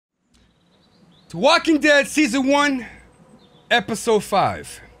To Walking Dead Season 1, Episode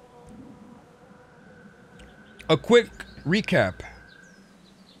 5. A quick recap.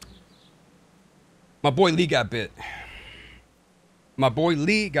 My boy Lee got bit. My boy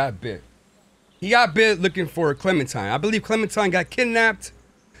Lee got bit. He got bit looking for Clementine. I believe Clementine got kidnapped.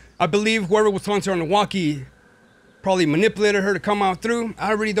 I believe whoever was talking to her on the walkie probably manipulated her to come out through.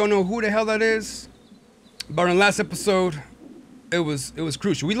 I really don't know who the hell that is. But in the last episode, it was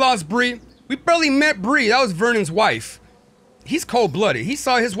crucial. We lost Bree. We barely met Bree. That was Vernon's wife. He's cold-blooded. He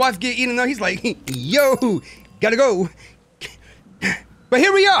saw his wife get eaten up. He's like, yo, gotta go. But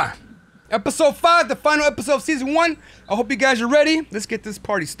here we are. Episode 5, the final episode of Season 1. I hope you guys are ready. Let's get this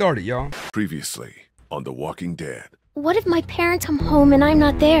party started, y'all. Previously on The Walking Dead. What if my parents come home and I'm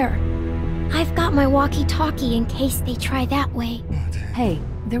not there? I've got my walkie-talkie in case they try that way. Hey,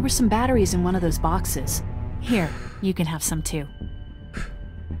 there were some batteries in one of those boxes. Here, you can have some too.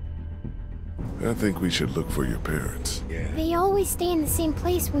 I think we should look for your parents. Yeah. They always stay in the same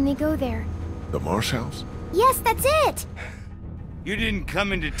place when they go there. The Marsh House? Yes, that's it! You didn't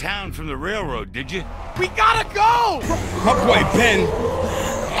come into town from the railroad, did you? We gotta go! My boy Ben.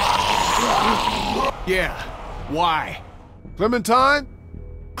 Yeah. Why? Clementine?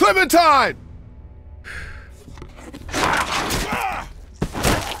 Clementine!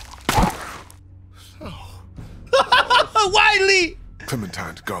 Wiley!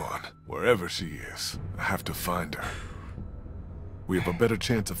 Clementine's gone. Wherever she is, I have to find her. We have a better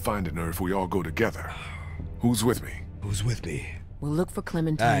chance of finding her if we all go together. Who's with me? Who's with me? We'll look for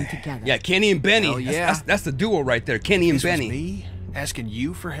Clementine together. Yeah, Kenny and Benny. Hell yeah. That's the duo right there. Kenny and This was Benny. me asking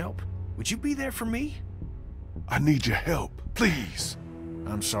you for help? Would you be there for me? I need your help, please.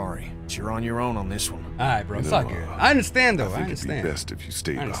 I'm sorry. You're on your own on this one. All right, bro. It's You know, all good. I understand, though. I I think it'd be understand. best if you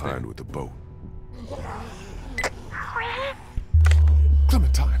stayed I understand. behind with the boat.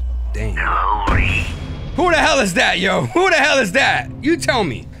 Clementine. Damn. Who the hell is that, yo? Who the hell is that? You tell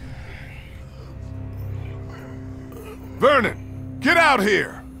me. Vernon, get out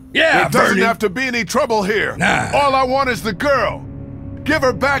here. Yeah, There doesn't Vernon. have to be any trouble here. Nah. All I want is the girl. Give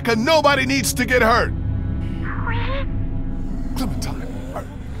her back and nobody needs to get hurt. Clementine,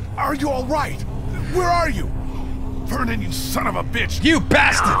 are you all right? Where are you? Vernon, you son of a bitch. You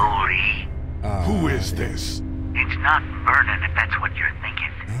bastard. Who is this? It's not Vernon, if that's what you're thinking.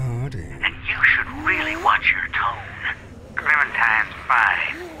 Oh, damn. And you should really watch your tone. Clementine's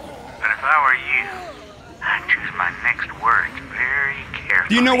fine. But if I were you, I'd choose my next words very carefully.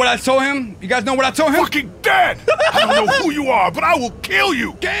 Do you know what I told him? You guys know what I told him? Fucking dead! I don't know who you are, but I will kill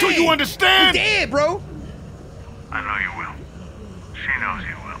you! Dang. Do you understand? You dead, bro. I know you will. She knows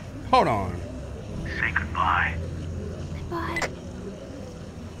you will. Hold on. Say goodbye. Goodbye.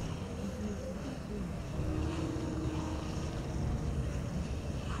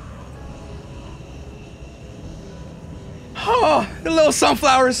 Oh, the little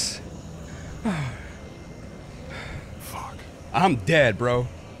sunflowers. Fuck. I'm dead, bro.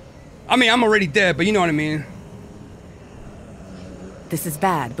 I mean, I'm already dead, but you know what I mean. This is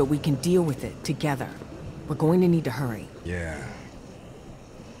bad, but we can deal with it together. We're going to need to hurry. Yeah.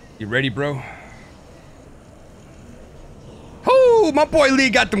 You ready, bro? Oh, my boy Lee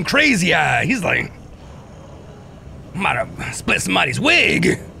got them crazy eyes. He's like, I'm about to split somebody's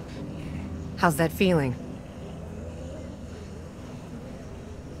wig. How's that feeling?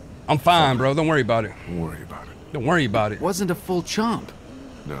 I'm fine, bro. Don't worry about it. Don't worry about it. Don't worry about it. Wasn't a full chomp.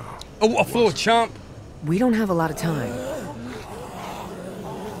 No. Oh, a full chomp. We don't have a lot of time.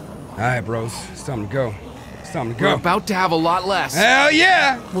 All right, bros. It's time to go. It's time to We're go. about to have a lot less. Hell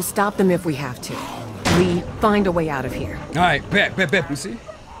yeah. We'll stop them if we have to. Lee, find a way out of here. All right, bet. Let me see.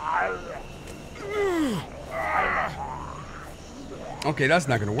 Okay, that's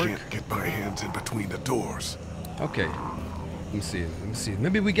not gonna work. Can't get my hands in between the doors. Okay. Let me see.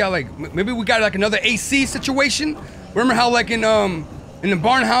 Maybe we got like another AC situation. Remember how like in the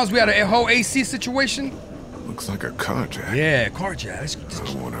barn house we had a whole AC situation? Looks like a car jack. Yeah, car jack. I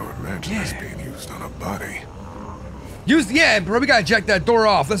don't want to imagine this being used on a body. Yeah, bro. We gotta jack that door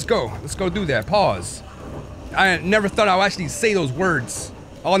off. Let's go. Let's go do that. Pause. I never thought I would actually say those words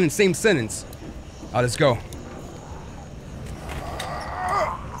all in the same sentence. Let's go.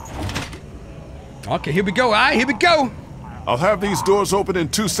 Okay, here we go. All right, here we go. I'll have these doors open in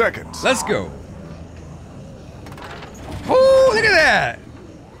 2 seconds. Let's go. Oh, look at that.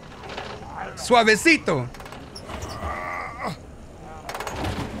 Suavecito.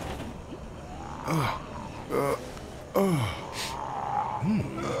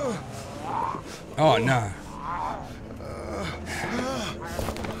 Oh, nah.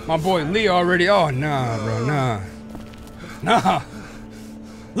 My boy Lee already. Oh, nah, bro, nah. Nah.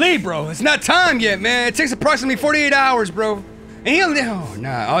 Lee, bro, it's not time yet, man. It takes approximately 48 hours, bro. And he only, oh,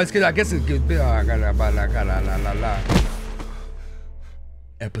 nah. Oh, it's good. I guess it's good.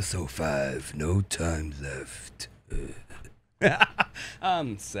 Episode 5, no time left.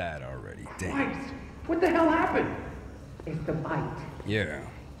 I'm sad already. Damn. Christ, what the hell happened? It's the bite. Yeah.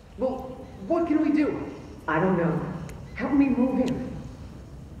 Well, what can we do? I don't know. Help me move in.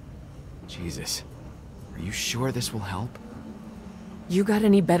 Jesus. Are you sure this will help? You got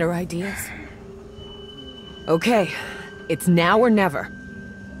any better ideas? Okay, it's now or never.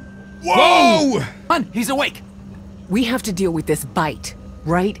 Whoa! Hun, he's awake. We have to deal with this bite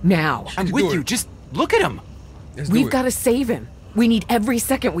right now. I'm with you. Just look at him. We've got to save him. We need every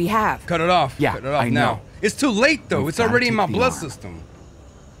second we have. Cut it off. Yeah, Cut it off I now. know. It's too late though. It's already in my blood system.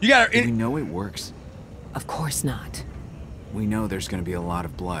 You gotta. We know it works. Of course not. We know there's gonna be a lot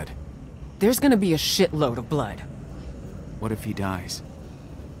of blood. There's gonna be a shitload of blood. What if he dies?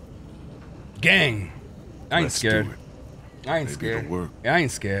 Gang. I ain't Let's scared. do it. I ain't Maybe scared. it'll work. Yeah, I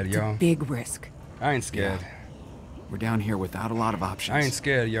ain't scared, It's y'all. a big risk. I ain't scared. We're down here without a lot of options. I ain't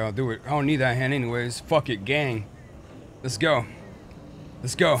scared, y'all. Do it. I don't need that hand anyways. Fuck it, gang. Let's go.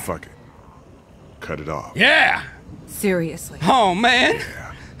 Let's go. Fuck it. Cut it off. Yeah! Seriously. Oh, man.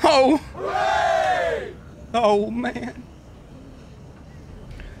 Oh. Oh, man.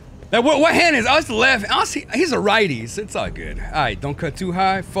 Now, what hand is? Oh, it's the left. Oh, he's a righty. So it's all good. All right, don't cut too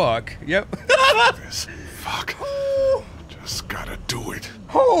high. Fuck. Yep. This. Fuck. Just gotta do it.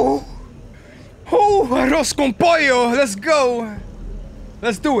 Oh. Oh, arroz con pollo. Let's go.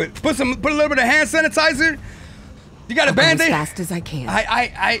 Let's do it. Put a little bit of hand sanitizer. You got a I'll go Band-Aid? as fast as I can.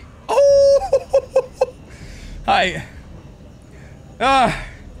 Oh. Hi.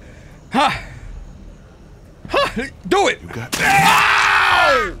 Do it. You got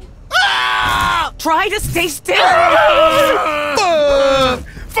Ow! Ah! Try to stay still.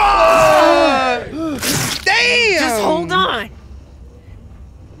 Fuck! Damn! Just hold on.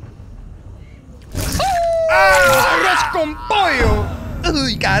 Arroz con pollo.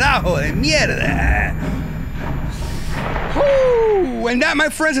 Uy, carajo de mierda. Ooh, and that, my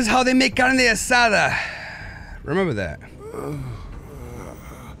friends, is how they make carne asada. Remember that.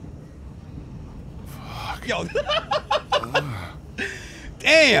 Yo.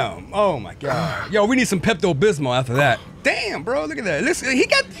 Damn. Oh my God. Yo, we need some Pepto-Bismol after that. Damn, bro. Look at that. Listen, I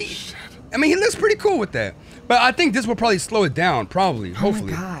mean, he looks pretty cool with that. But I think this will probably slow it down, probably.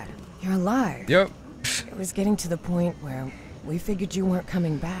 Hopefully. Oh my God. You're alive. Yep. It was getting to the point where we figured you weren't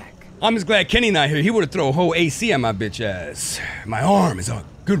coming back. I'm just glad Kenny not here. He would have thrown a whole AC on my bitch ass. My arm is a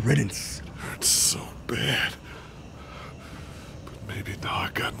good riddance. Hurts so bad. But maybe now I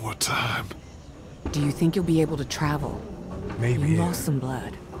got more time. Do you think you'll be able to travel? Maybe. You lost some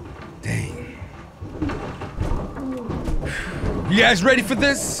blood. Dang. You guys ready for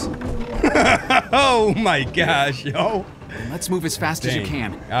this? Oh my gosh, yo. Let's move as fast as you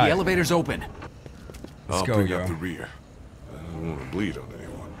can. The right. elevator's open. I'll go, bring yo. up the rear. I don't want to bleed on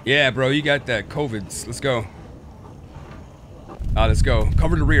anyone. Yeah, bro, you got that COVID. Let's go. Let's go.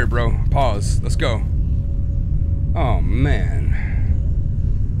 Cover the rear, bro. Pause. Let's go. Oh, man.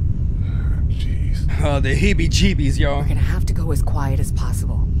 Jeez. The heebie-jeebies, y'all. We're gonna have to go as quiet as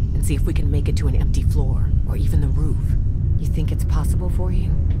possible and see if we can make it to an empty floor or even the roof. You think it's possible for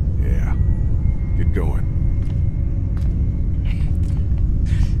you? Yeah. Get going.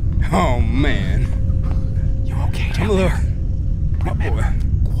 Oh, man. You okay I'm down a little... there? Oh, boy.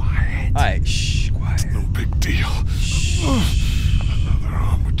 Quiet. All right, shh, quiet. No big deal. Another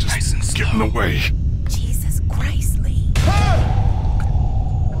arm would just Nice and slow. get in the way. Jesus Christ, Lee.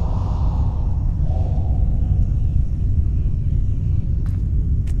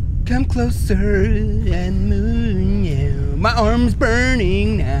 Come closer and move, yeah. My arm's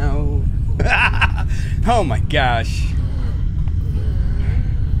burning now. Oh my gosh.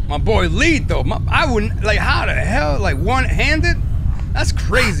 My boy Lee though, I wouldn't, like, how the hell, like, one-handed? That's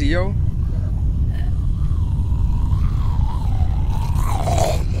crazy, yo.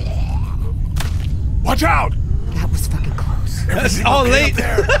 Watch out! That was fucking close. That's all late.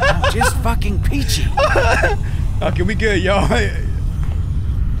 Oh, just fucking peachy. Okay, we good, yo.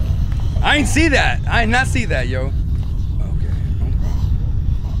 I ain't see that. I did not see that, yo.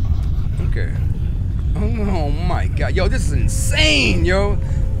 Okay. Oh my God, yo, this is insane, yo.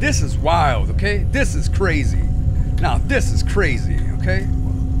 This is wild, okay? This is crazy. Now, this is crazy, okay?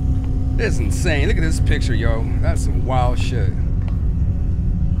 This is insane. Look at this picture, yo. That's some wild shit.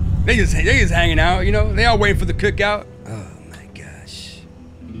 They just hanging out, you know? They all waiting for the cookout. Oh my gosh.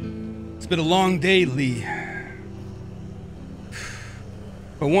 It's been a long day, Lee.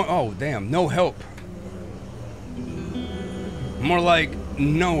 But oh damn, no help. More like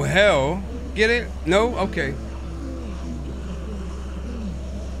no hell. Get it? No? Okay.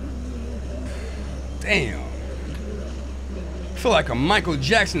 Damn. I feel like a Michael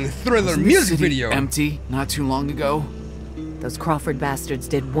Jackson Thriller music video. Empty not too long ago. Those Crawford bastards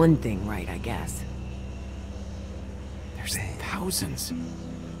did one thing right, I guess. There's thousands.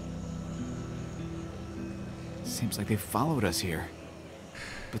 Seems like they followed us here.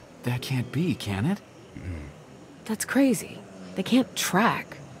 But that can't be, can it? That's crazy. They can't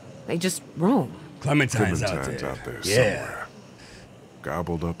track. They just roam. Clementine's out there. Somewhere.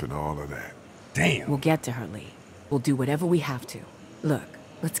 Gobbled up in all of that. Damn. We'll get to her, Lee. We'll do whatever we have to. Look,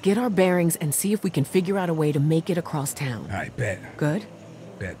 let's get our bearings and see if we can figure out a way to make it across town. All right, bet. Good?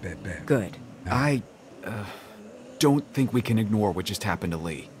 Bet. Good. I don't think we can ignore what just happened to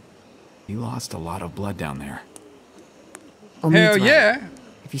Lee. He lost a lot of blood down there. Hell yeah.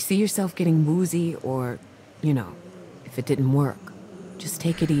 If you see yourself getting woozy or, you know, if it didn't work, just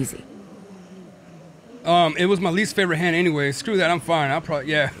take it easy. It was my least favorite hand anyway. Screw that, I'm fine. I'll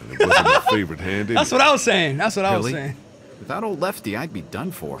probably, yeah. And it wasn't my favorite hand either. That's what I was saying. Really? Without old Lefty, I'd be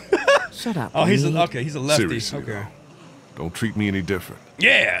done for. Shut up. Oh, he's a lefty. Seriously, okay. though, don't treat me any different.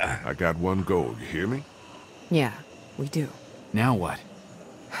 Yeah. I got one goal, you hear me? Yeah, we do. Now what?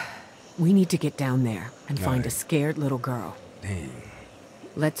 We need to get down there and find a scared little girl. Damn.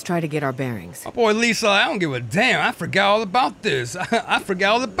 Let's try to get our bearings. My boy Lisa, I don't give a damn. I forgot all about this. I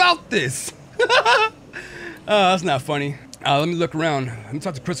forgot all about this. That's not funny. Let me look around. Let me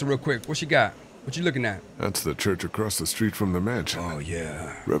talk to Krista real quick. What she got? What you looking at? That's the church across the street from the mansion. Oh,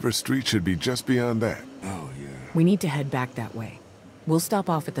 yeah. River Street should be just beyond that. Oh, yeah. We need to head back that way. We'll stop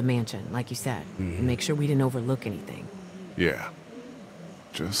off at the mansion, like you said, and make sure we didn't overlook anything. Yeah.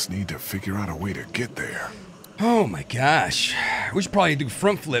 Just need to figure out a way to get there. Oh, my gosh. We should probably do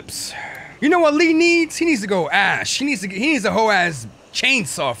front flips. You know what Lee needs? He needs to go Ash. He needs a whole ass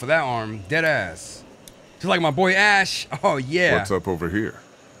chainsaw for that arm. Dead ass. Just like my boy Ash. Oh, yeah. What's up over here?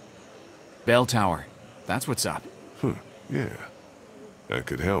 Bell Tower. That's what's up. Yeah. That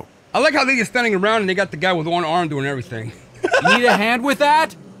could help. I like how they get standing around and they got the guy with one arm doing everything. You need a hand with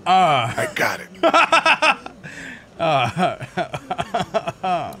that? I got it.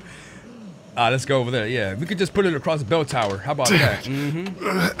 Let's go over there. Yeah, we could just put it across the bell tower. How about that?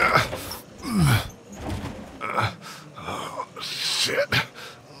 Oh, shit.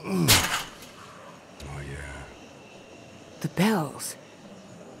 Oh, yeah. The bells.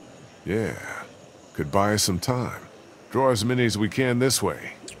 Yeah. Could buy us some time. Draw as many as we can this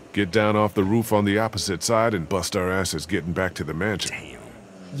way. Get down off the roof on the opposite side and bust our asses getting back to the mansion. Damn.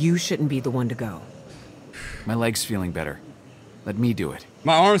 You shouldn't be the one to go. My leg's feeling better. Let me do it.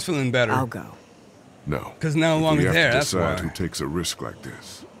 My arm's feeling better. I'll go. No. Because no If longer we have there, to that's decide why. who takes a risk like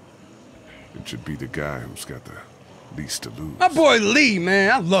this. It should be the guy who's got the least to lose. My boy Lee,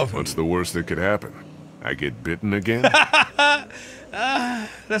 man, I love him. What's the worst that could happen? I get bitten again?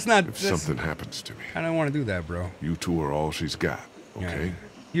 That's not... If something happens to me, I don't want to do that, bro. you two are all she's got, okay? Yeah.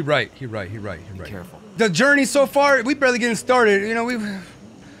 You're right. Be Careful. The journey so far, we barely getting started. You know,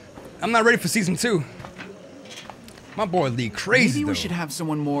 I'm not ready for season 2. My boy Lee, crazy Maybe though. we should have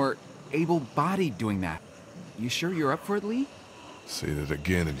someone more able-bodied doing that. You sure you're up for it, Lee? Say that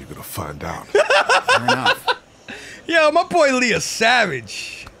again and you're gonna find out. Fair enough. Yo, my boy Lee a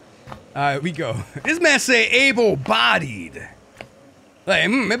savage. All right, we go. This man say able-bodied. Like,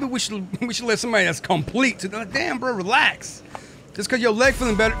 maybe we should let somebody that's complete to. Like, damn, bro, relax. Just cause your leg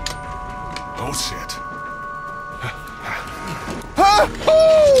feeling better. Oh shit.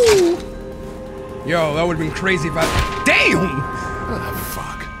 Yo, that would've been crazy if I. Damn. Oh,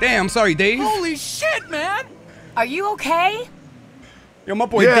 fuck. Damn, sorry, Dave. Holy shit, man! Are you okay? Yo, my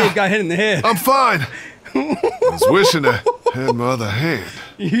boy Yeah. Dave got hit in the head. I'm fine. I was wishing I had my other hand.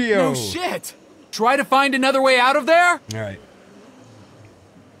 Yo. No shit! Try to find another way out of there? All right.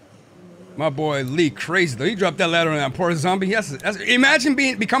 My boy Lee, crazy though. He dropped that ladder on that poor zombie. Imagine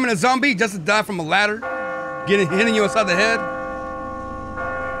becoming a zombie just to die from a ladder, hitting you inside the head.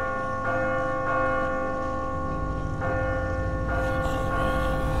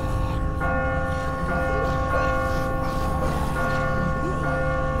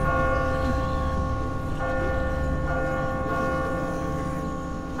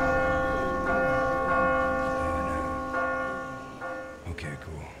 Okay,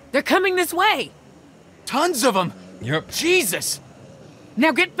 cool. They're coming this way. Tons of them! Yep. Jesus!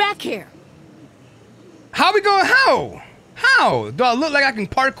 Now get back here. How we going? How? How? Do I look like I can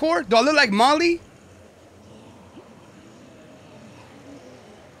parkour? Do I look like Molly?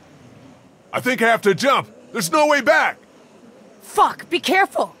 I think I have to jump. There's no way back. Fuck, be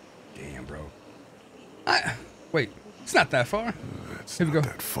careful. Damn, bro. Wait, it's not that far. Here we go.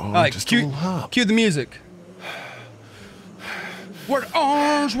 That far, All right, just a cue, little hop. cue the music. With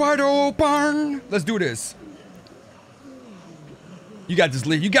arms wide open. Let's do this. You got this,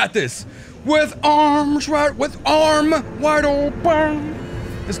 Lee. You got this. With arm wide open.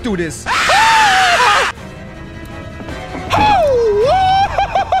 Let's do this.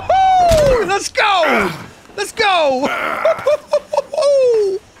 Let's go. Let's go.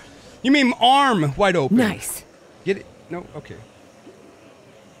 You mean arm wide open? Nice. Get it? No? Okay.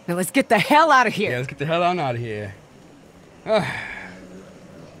 Now let's get the hell out of here. Yeah, let's get the hell on out of here.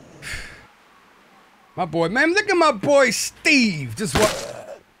 My boy, man, look at my boy Steve. Just what?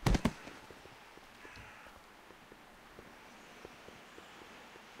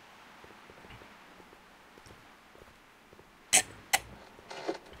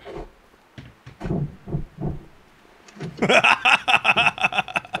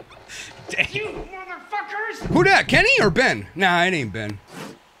 You motherfuckers! Who that? Kenny or Ben? Nah, it ain't Ben.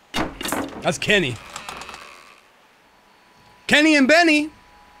 That's Kenny. Kenny and Benny.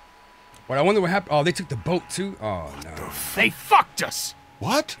 What? I wonder what happened. Oh, they took the boat too. Oh no. They fucked us.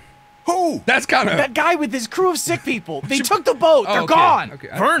 What? Who? That's kind of That guy with his crew of sick people. They took the boat. Oh, They're okay, gone. okay.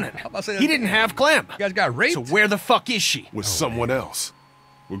 Vernon. I'm about to say He that- didn't have Clem. You guys got raped. So where the fuck is she? With someone else.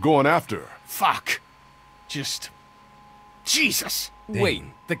 We're going after her. Fuck. Just. Jesus. Dang. Wait,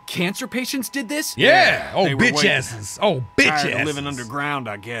 the cancer patients did this? Yeah. Oh, they were bitch waiting. asses. Oh, bitch Tired asses. of living underground,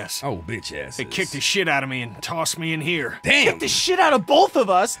 I guess. Oh, bitch asses. They kicked the shit out of me and tossed me in here. Damn. Kicked the shit out of both of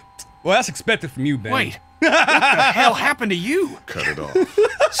us. Well, that's expected from you, Ben. Wait. What the hell happened to you? Cut it off.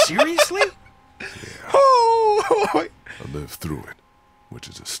 Seriously? Oh, I lived through it, which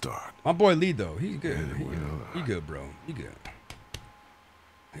is a start. my boy Lee though, he's good. Yeah, He good, bro. He good.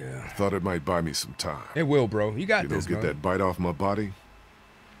 Yeah. Thought it might buy me some time. It will, bro. You got You know, this, get bro. that bite off my body.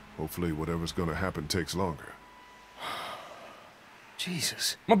 Hopefully whatever's gonna happen takes longer.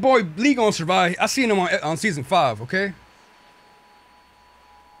 Jesus. My boy Lee gonna survive. I seen him on season 5. Okay.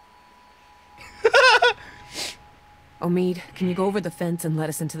 Omid, can you go over the fence and let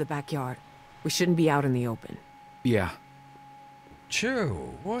us into the backyard? We shouldn't be out in the open. Yeah.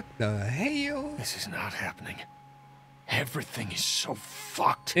 Chill. What the hell? This is not happening. Everything is so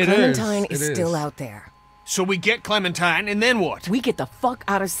fucked. It Clementine is. is It still out there. So we get Clementine, and then what? We get the fuck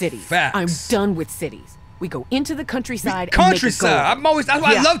out of cities. Facts. I'm done with cities. We go into the countryside. Countryside. And make it go. I'm always. I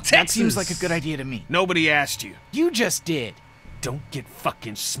love Texas. That seems like a good idea to me. Nobody asked you. You just did. Don't get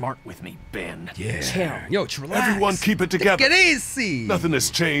fucking smart with me, Ben. Yeah. Chill. Yo, relax. Everyone keep it together. Take it easy. Nothing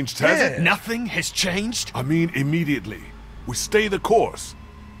has changed, has Yeah. it? Nothing has changed? I mean, immediately. We stay the course.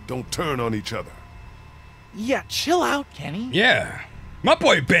 Don't turn on each other. Yeah, chill out, Kenny. Yeah. My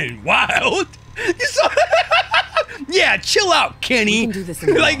boy Ben Wild. You saw Yeah, chill out, Kenny. We can do this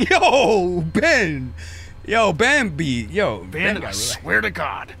in Like, yo, Ben. Yo, Ben be. Yo, Ben, I got swear to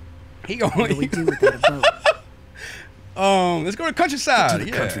God. He going. What do we do without a boat? Let's go to countryside. To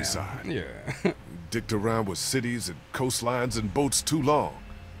the countryside. Yeah. Dicked around with cities and coastlines and boats too long.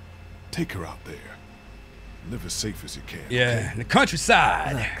 Take her out there. Live as safe as you can. Yeah, the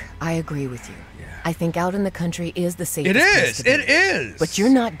countryside. Look, I agree with you. I think out in the country is the safest It place is. to be. It is. But you're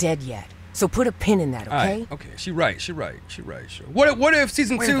not dead yet. So put a pin in that, okay? All right, okay, she right. Sure. What if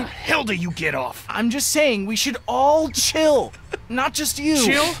season Where 2? the hell do you get off? I'm just saying we should all chill. Not just you.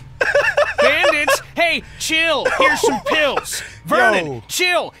 Chill? Bandits? Hey, chill. Here's some pills. Vernon, Yo.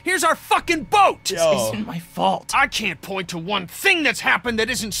 chill. Here's our fucking boat. This isn't my fault. I can't point to one thing that's happened that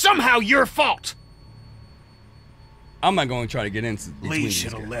isn't somehow your fault. I'm not going to try to get into between Lee these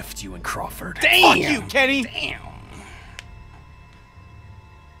should have guys. left you in Crawford. Damn. Fuck you, Kenny. Damn.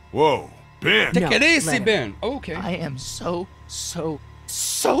 Whoa, Ben. Take No, it easy, let him. Ben. Okay. I am so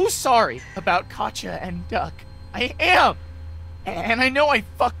sorry about Katja and Duck. I am. And I know I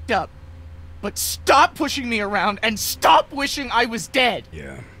fucked up. But stop pushing me around and stop wishing I was dead.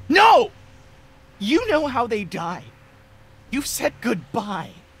 Yeah. No! You know how they die. You've said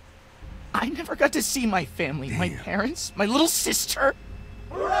goodbye. I never got to see my family, my parents, my little sister.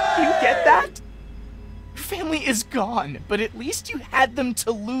 Do you get that? Your family is gone, but at least you had them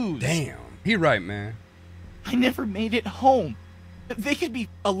to lose. Damn. He right, man. I never made it home. They could be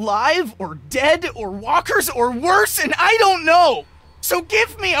alive or dead or walkers or worse, and I don't know. So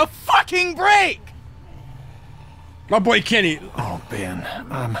give me a fucking break. My boy Kenny. Oh, Ben,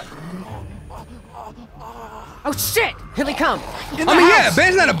 Oh shit! Here they come. Yeah,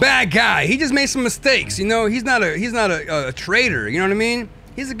 Ben's not a bad guy. He just made some mistakes. You know, he's not a traitor. You know what I mean?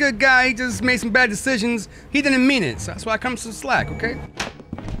 He's a good guy. He just made some bad decisions. He didn't mean it. So that's why I come to slack. Okay?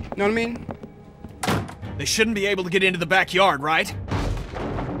 You know what I mean? they shouldn't be able to get into the backyard, right?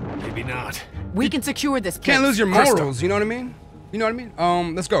 Maybe not. We can secure this place. Can't lose your morals. You know what I mean? You know what I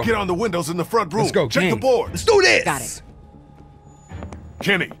mean? Let's go. Get on the windows in the front room. Let's go. Check gang. the board. Let's do this. Got it.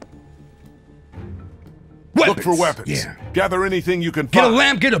 Kenny, Weapons. look for weapons. Yeah. Gather anything you can Get find. a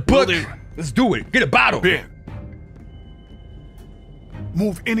lamp, get a book. Let's do it. Get a bottle. Ben,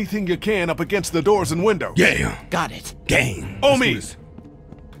 move anything you can up against the doors and windows. Yeah. Got it. Gang. Omi.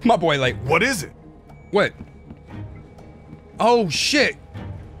 My boy, like, What is it? what? Oh, shit.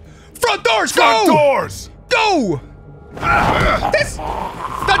 Front doors, Front go! doors! Go! This,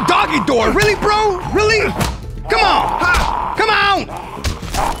 the doggy door, really, bro? Really? Come on! Come on!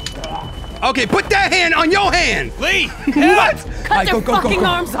 Okay, put that hand on your hand. Lee! What? Cut their fucking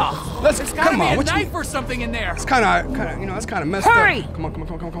arms off. Let's There's gotta come be on. a What you? knife or something in there. It's kind of, you know, it's kind of messed Hurry! up. Come on, come on,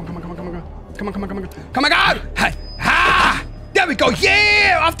 come on, come on, come on, come on, come on, come on, come on, come on, come on, God! Hi, ha! There we go.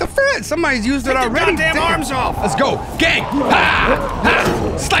 Yeah, off the front. Somebody's used it already. Goddamn Damn. arms off. Let's go, gang. Ha,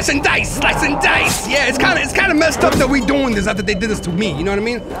 ha. Slice and dice, slice and dice. Yeah, it's kind of messed up that we doing this after they did this to me. You know what I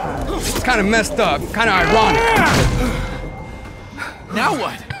mean? It's kind of messed up, kind of ironic. Now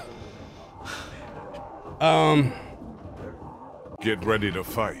what? Get ready to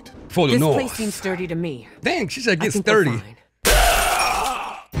fight. For the This north. place seems sturdy to me. Dang, she said I get think we're sturdy. fine.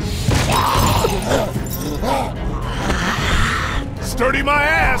 Sturdy my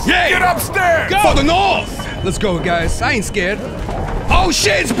ass! Yeah! Get upstairs! For the north! Let's go, guys. I ain't scared. Oh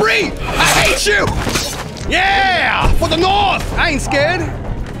shit, it's Bree! I hate you! Yeah! For the north! I ain't scared.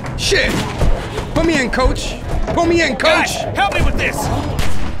 Shit. Put me in, coach. Put me in, coach. Guys, help me with this.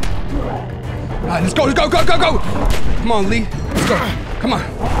 Alright, let's go, let's go, go, go, go! Come on, Lee. Let's go. Come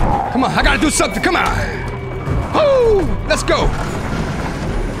on. Come on, I gotta do something. Come on. Woo! Let's go.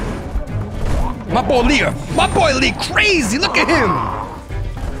 My boy Lee crazy. Look at him.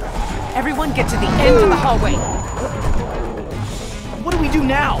 Everyone get to the end of the hallway. What do we do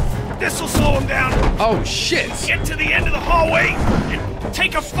now? This'll slow him down. Oh shit. Get to the end of the hallway and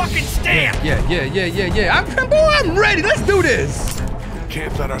take a fucking stand. Yeah. I'm ready. Let's do this.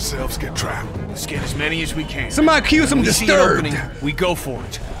 Can't let ourselves get trapped. Let's get as many as we can. Somebody accuse him When we see an disturbed. opening, we go for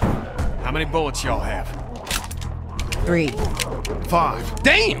it. How many bullets y'all have? 3. 5.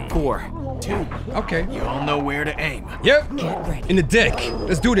 Damn. 4. 2. Okay. You all know where to aim. Yep. Get ready. In the deck.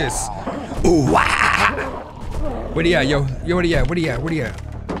 Let's do this. Ooh, ah. Where he at, yo? Yo, where he at? Where he at? Where he at?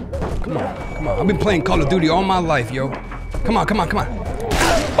 Come on, come on. I've been playing Call of Duty all my life, yo. Come on, come on, come on.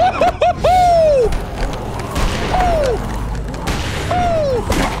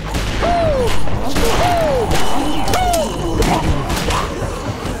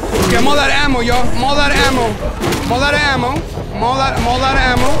 Okay, I'm all out of ammo, yo. I'm all out of ammo. I'm all out of ammo. I'm all out of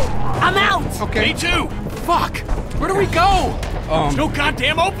ammo. I'm out! Okay. Me too. Fuck. Where do we go? There's no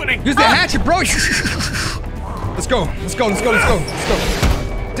goddamn opening. Use the hatchet, bro. Let's go. Let's go. Let's go. Let's go. Let's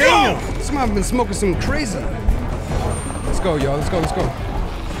go. Damn. Somebody been smoking some crazy. Let's go, y'all. Let's go. Let's go.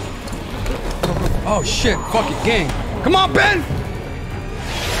 Oh shit. Fuck it, gang. Come on, Ben.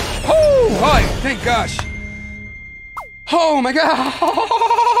 Oh, hi. Thank gosh. Oh my god.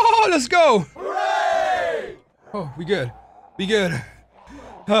 Let's go. Hooray! Oh, we good. We good.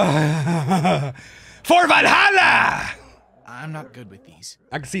 For Valhalla! I'm not good with these.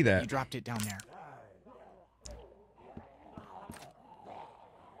 I can see that. You dropped it down there.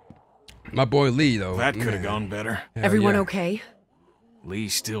 My boy Lee, though. That could have gone better. Hell Everyone yeah. okay?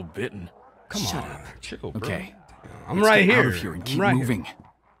 Lee's still bitten. Come on. Chill, bro. Okay. I'm Let's right get here. out of here and I'm keep right moving.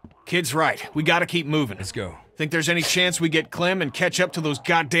 Kid's right. We gotta keep moving. Let's go. Think there's any chance we get Clem and catch up to those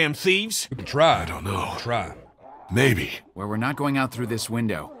goddamn thieves? We can try. I don't know. Try. Maybe. Where we're not going out through this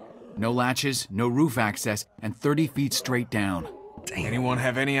window. No latches, no roof access, and 30 feet straight down. Damn. Anyone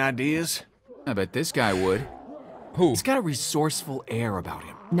have any ideas? I bet this guy would. Who? He's got a resourceful air about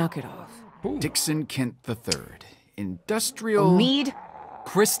him. Knock it off. Who? Dixon Kent III. Industrial... Mead?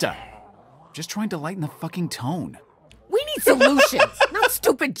 Krista. Just trying to lighten the fucking tone. We need solutions, not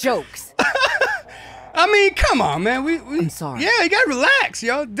stupid jokes. I mean, come on, man. We I'm sorry. Yeah, you gotta relax,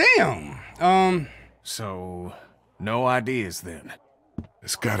 yo. Damn. So, no ideas then.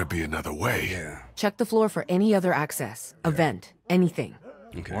 There's gotta be another way. Yeah. Check the floor for any other access. A vent. Anything.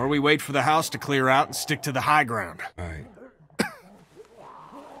 Okay. Or we wait for the house to clear out and stick to the high ground. All right.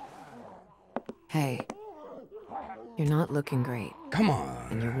 Hey. You're not looking great. Come on.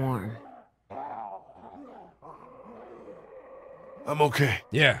 And you're warm. I'm okay.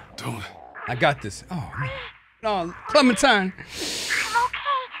 Yeah. Don't. I got this. Oh, man. No, Clementine. I'm okay.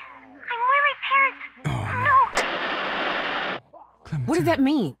 I'm where my parents. Oh, no. Clementine. What did that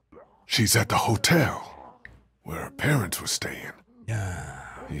mean? She's at the hotel where her parents were staying. Yeah.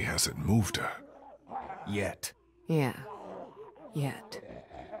 He hasn't moved her. Yet. Yeah. Yet.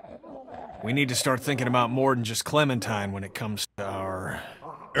 We need to start thinking about more than just Clementine when it comes to our...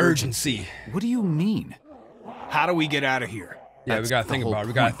 urgency. What do you mean? How do we get out of here? Yeah, we gotta think about it.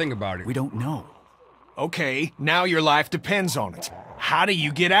 We gotta think about it. We don't know. Okay, now your life depends on it. How do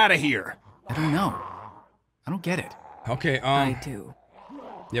you get out of here? I don't know. I don't get it. Okay, I do.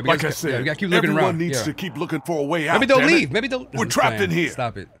 Yeah, Like I said, we gotta keep looking everyone around. needs to keep looking for a way out. Maybe they'll damn it. leave. Maybe they'll. We're trapped in here.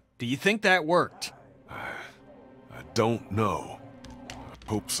 Stop it. Do you think that worked? I don't know. I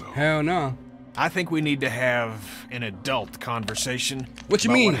hope so. Hell no. I think we need to have an adult conversation. What you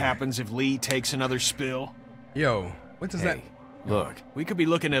about mean? What happens if Lee takes another spill? Yo, what does that? Look, we could be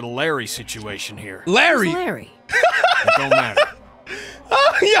looking at a Larry situation here. Larry. Who's Larry? It don't matter.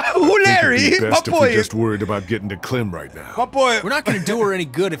 Oh, yeah, who Larry? It'd be best My if boy we're just worried about getting to Clem right now. My boy. We're not going to do her any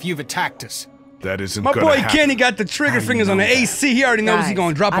good if you've attacked us. That isn't My gonna boy happen. Kenny got the trigger fingers on the AC. He already knows Guys, he's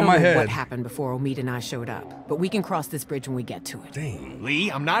gonna drop on my I don't know head. what happened before Omid and I showed up, but we can cross this bridge when we get to it. Dang. Lee,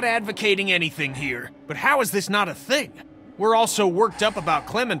 I'm not advocating anything here, but how is this not a thing? We're all so worked up about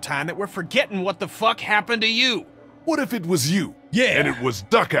Clementine that we're forgetting what the fuck happened to you. What if it was you? Yeah. And it was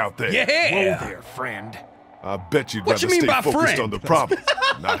Duck out there? Yeah. Whoa there, friend. I bet you'd What rather you mean stay by focused friend? on the problem,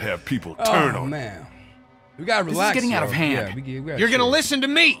 not have people turn Oh on. man, we gotta This is relax. getting out of yo. hand. Yeah, we gotta You're gonna chill. listen to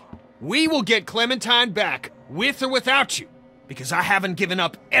me. We will get Clementine back, with or without you. Because I haven't given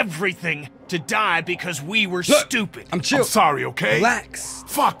up everything to die because we were Look, stupid. I'm chill. I'm sorry, okay? Relax.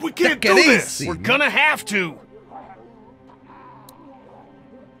 Fuck, we can't Take do it this. easy. We're gonna have to.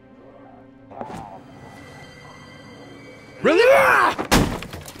 Really?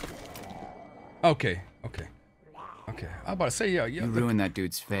 Okay. Okay. I'm about to say, yo. You ruined that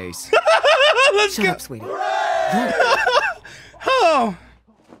dude's face. Let's Shut go. up, sweetie. Oh.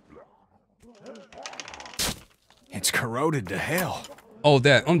 It's corroded to hell. Oh,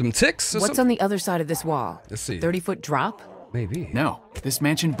 that on them ticks? Or What's something? on the other side of this wall? Let's see. 30-foot drop? Maybe. No, this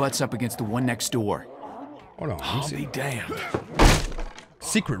mansion butts up against the one next door. Hold on. Let me I'll see. be damned.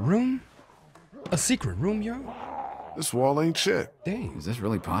 Secret room? A secret room, yo? This wall ain't shit. Dang. Is this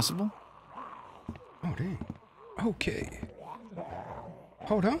really possible? Oh, dang. Okay.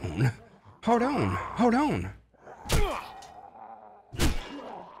 Hold on. Hold on. Hold on.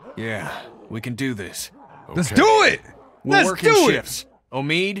 Yeah, we can do this. Let's do it. We'll Let's work in do it. shifts.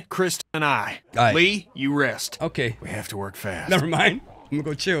 Omid, Krista, and I. Aye. Lee, you rest. Okay. We have to work fast. Never mind. I'm gonna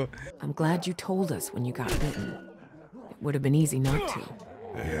go chill. I'm glad you told us when you got bitten. It would have been easy not to.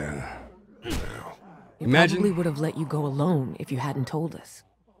 Yeah. We Imagine- probably would have let you go alone if you hadn't told us,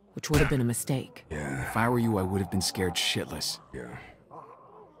 which would have been a mistake. Yeah. If I were you, I would have been scared shitless. Yeah.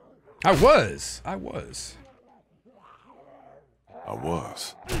 I was. I was. I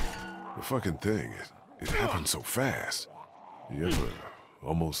was. The fucking thing, it happened so fast. You ever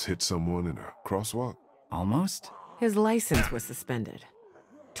almost hit someone in a crosswalk? Almost? His license was suspended.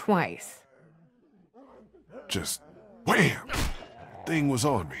 Twice. Just wham! Thing was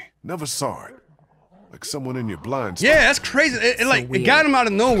on me. Never saw it. Like someone in your blind spot. Yeah, that's crazy. It like it got him out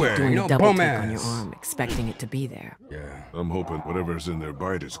of nowhere. Doing You a know, double bum take on your ass. arm, expecting it to be there. Yeah. I'm hoping whatever's in their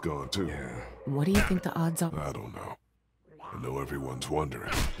bite is gone too. Yeah. What do you think the odds are? I don't know. I know everyone's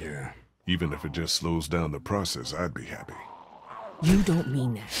wondering. Yeah. Even if it just slows down the process, I'd be happy. You don't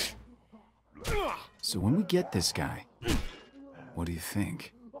mean that. So when we get this guy, what do you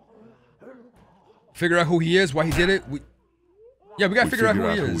think? Figure out who he is, why he did it. Yeah, we gotta We figure out who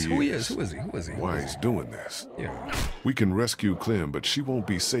figure he out is. who Who he he is. is. Who is he? Who is he? Why he's doing this. Yeah. We can rescue Clem, but she won't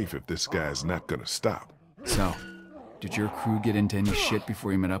be safe if this guy's not gonna stop. So, did your crew get into any shit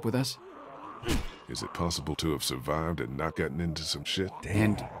before you met up with us? Is it possible to have survived and not gotten into some shit?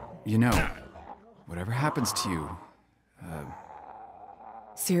 And, you know, whatever happens to you,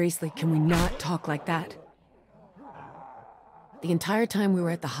 Seriously, can we not talk like that? The entire time we were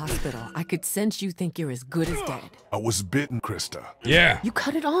at the hospital, I could sense you think you're as good as dead. I was bitten, Krista. Yeah. You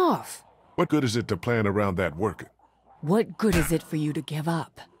cut it off. What good is it to plan around that working? What good is it for you to give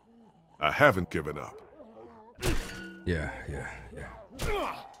up? I haven't given up. Yeah.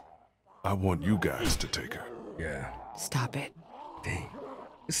 I want you guys to take her. Yeah. Stop it. Dang.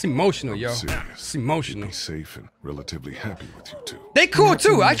 It's emotional, yo. Serious. It's emotional. Be safe and relatively happy with you two. They cool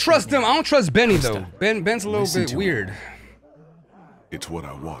too. I trust them. I don't trust Benny though. Ben's a little Listen bit to weird. him. It's what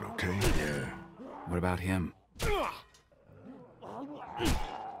I want, okay? Yeah. what about him?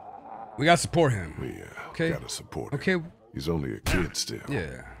 We gotta support him. We Okay. gotta support him. Okay. He's only a kid still.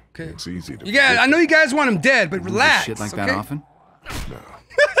 Yeah. Okay. It's easy to You got. I know you guys want him dead, but You do relax. shit like okay? that often? No,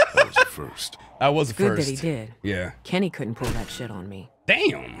 that was the first. I was the Good first. that he did. Yeah. Kenny couldn't pull that shit on me.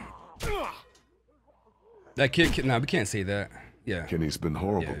 Damn. That kid. Nah, we can't say that. Yeah. Kenny's been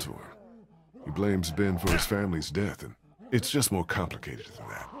horrible to her. He blames Ben for his family's death, and it's just more complicated than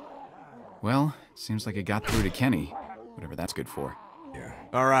that. Well, seems like it got through to Kenny. Whatever that's good for. Yeah.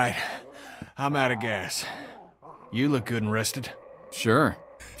 All right. I'm out of gas. You look good and rested. Sure.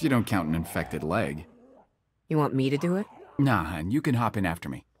 If you don't count an infected leg. You want me to do it? Nah, hun. You can hop in after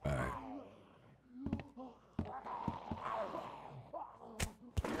me. All right.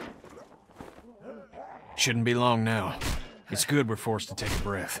 Shouldn't be long now. It's good we're forced to take a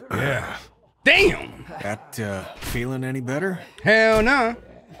breath. Yeah. Damn! That, feeling any better? Hell no.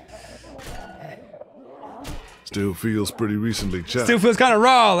 Still feels pretty recently chopped. Still feels kind of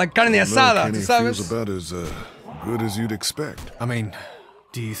raw, like carne de No, asada. Kenny ¿Tú sabes? feels about as good as you'd expect. I mean,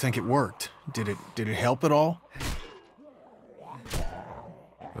 do you think it worked? Did it help at all?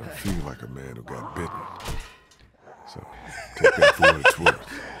 I feel like a man who got bitten. So, take that for what it's worth.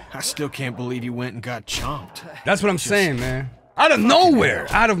 I still can't believe you went and got chomped. That's what I'm saying, man. Out of nowhere.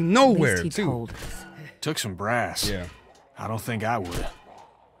 Out of nowhere, too. Told us. Took some brass. Yeah. I don't think I would.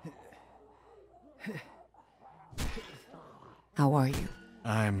 How are you?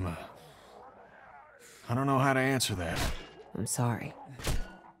 I don't know how to answer that. I'm sorry.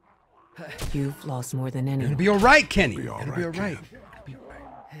 You've lost more than anyone. It'll be all right, Kenny. It'll It'll be all right.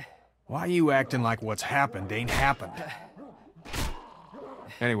 Why are you acting like what's happened ain't happened?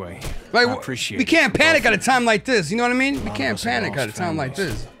 Anyway, Like, I appreciate we it. can't panic at a time like this. You know what I mean? We of can't us have panic at a lost time like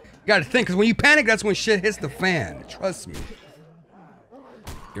families. this. You gotta think, because when you panic, that's when shit hits the fan. Trust me.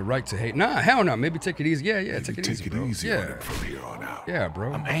 You're right to hate. Nah, hell no. Maybe take it easy. Yeah, yeah, take it easy, bro. on Yeah, him from here on out. yeah,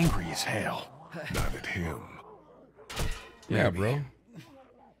 bro. I'm angry as hell. Not at him. Yeah, Maybe. bro.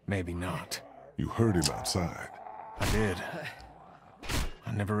 Maybe not. You heard him outside. I did.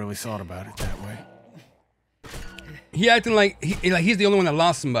 I never really thought about it that way. He acting like he's the only one that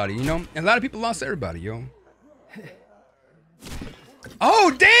lost somebody, you know? And a lot of people lost everybody, yo.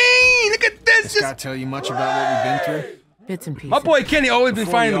 Oh, dang! Look at this! Does God tell you much about what we've been through? Bits and pieces. My boy Kenny always been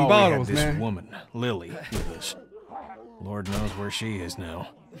Before finding them y'all, we had bottles, this man. woman, Lily, with us. Lord knows where she is now.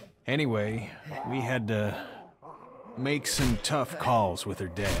 Anyway, we had to make some tough calls with her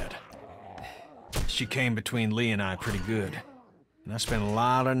dad. She came between Lee and I pretty good. And I spent a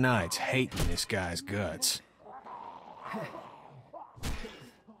lot of nights hating this guy's guts.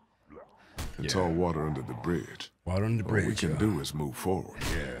 It's all water under the bridge. Water under the bridge. All we can yo. do is move forward.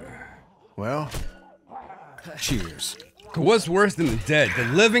 Well, cheers. 'Cause what's worse than the dead? The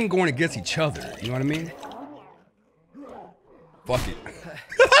living going against each other. You know what I mean? Fuck it.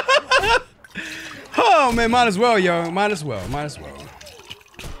 Oh, man, might as well, yo. Might as well. Might as well.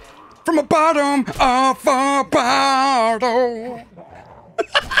 From a bottom of a bottle.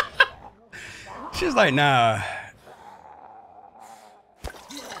 She's like, nah.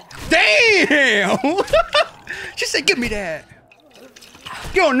 Damn! She said, give me that.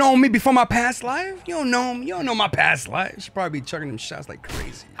 You don't know me before my past life? You don't know me. You don't know my past life. She probably be chugging them shots like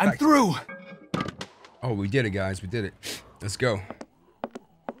crazy. I'm through. Oh, we did it, guys. We did it. Let's go.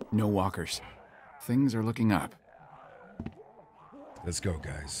 No walkers. Things are looking up. Let's go,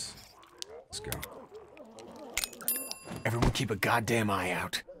 guys. Let's go. Everyone keep a goddamn eye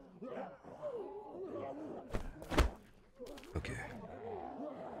out. Okay.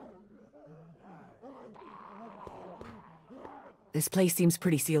 This place seems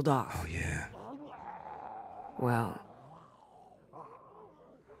pretty sealed off. Oh, yeah. Well,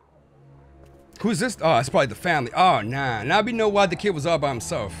 Who's this? Oh, it's probably the family. Oh, nah. Now we know why the kid was all by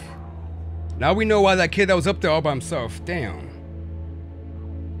himself. Now we know why that kid that was up there all by himself. Damn.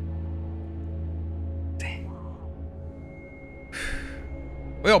 Damn.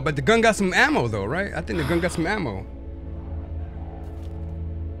 Well, but the gun got some ammo, though, right? I think the gun got some ammo.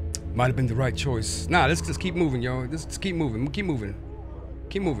 Might have been the right choice. Nah, let's just keep moving, yo. Let's just keep moving. Keep moving.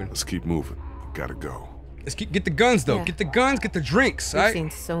 Keep moving. Let's keep moving. Gotta go. Let's get the guns, though. Yeah. Get the guns, get the drinks, we've right? seen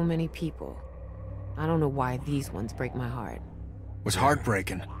so many people. I don't know why these ones break my heart. What's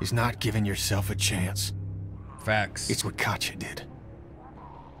heartbreaking is not giving yourself a chance. Facts. It's what Katya did.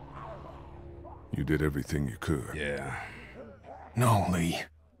 You did everything you could. Yeah. No, Lee.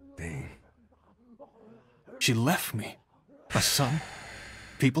 Dang. She left me. A son.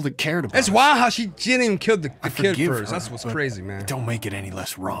 People that cared about That's us. wild how she didn't even kill the I kid forgive first. her, That's what's but crazy, man. it don't make it any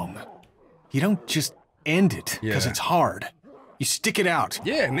less wrong. You don't just end it because Yeah. it's hard. You stick it out.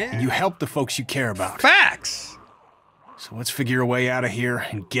 Yeah, man. And you help the folks you care about. Facts. So let's figure a way out of here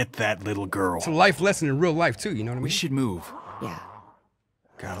and get that little girl. It's a life lesson in real life, too. You know what I mean? We should move. Yeah.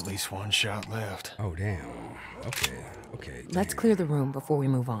 Got at least one shot left. Oh, damn. Okay. Okay. Let's clear the room before we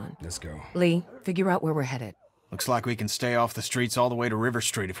move on. Let's go. Lee, figure out where we're headed. Looks like we can stay off the streets all the way to River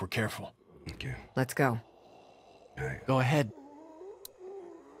Street if we're careful. Okay. Let's go. All right. Go ahead.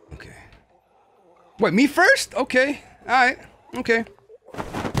 Okay. Wait, me first? Okay. All right. Okay.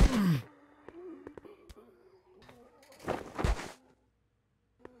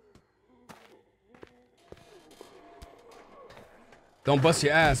 Don't bust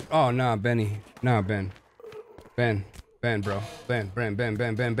your ass. Oh, nah, Benny. Nah, Ben. Ben, bro. Ben, bro.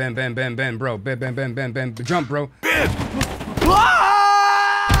 Ben. Jump, bro. Ben!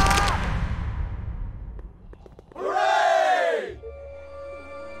 Hooray!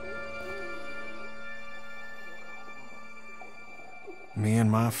 Me and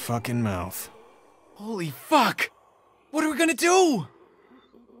my fucking mouth. Holy fuck! What are we gonna do?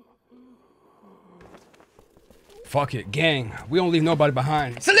 Fuck it, gang. We don't leave nobody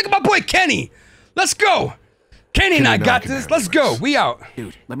behind. So look at my boy Kenny. Let's go. Kenny and I got this. Let's go. We out.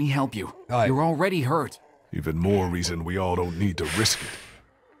 Dude, let me help you. Right. You're already hurt. Even more reason we all don't need to risk it.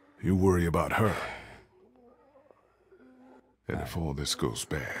 You worry about her. And if all this goes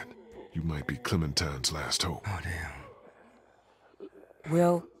bad, you might be Clementine's last hope. Oh, damn.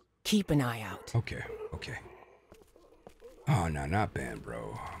 We'll keep an eye out. Okay. Oh, no, not Ben,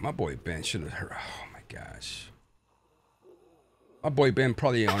 bro. My boy Ben should have heard. Oh, my gosh. My boy Ben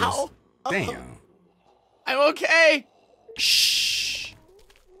probably on his... Damn. I'm okay. Shh.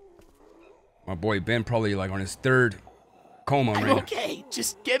 My boy Ben probably like on his third coma right now. I'm okay.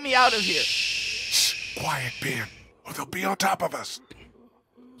 Just get me out of here. Shh. Quiet, Ben, or they'll be on top of us.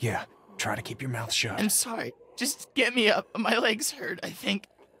 Yeah, try to keep your mouth shut. I'm sorry. Just get me up. My legs hurt, I think.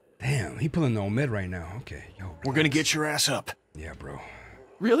 Damn, he pulling the mid right now. Okay, yo. We're gonna get your ass up. Yeah, bro.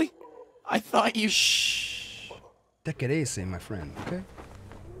 Really? I thought you... Shh. Take it easy, my friend, okay?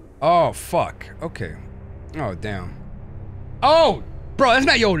 Oh, fuck. Okay. Oh, damn. Oh! Bro, that's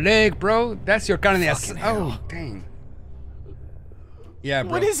not your leg, bro. That's your kind of ass. Oh, dang. Yeah,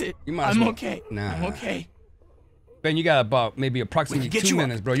 bro. What is it? You might as I'm well. okay. Nah. I'm okay. Ben, you got about maybe approximately 2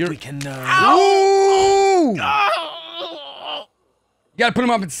 minutes, bro. We can, Ooh! Oh! You gotta put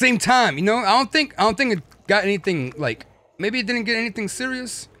them up at the same time, you know? I don't think it got anything, like, maybe it didn't get anything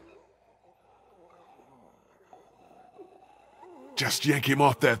serious. Just yank him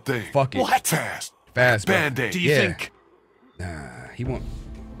off that thing. Fuck it. What? Fast. Fast, bro. Band-aid. Do you think? Nah, he won't.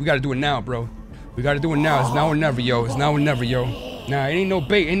 We gotta do it now, bro. We gotta do it now. It's now or never, yo. It's now or never, yo. Nah, it ain't no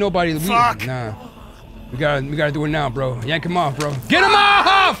bait. Ain't nobody. Fuck. Nah. We gotta do it now, bro. Yank him off, bro. Get him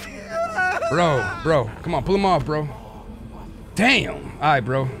off! Bro. Come on, pull him off, bro. Damn. All right,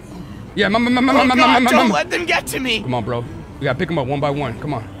 bro. Yeah, Don't let them get to me. Come on, bro. We gotta pick him up one by one.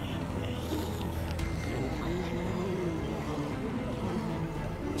 Come on.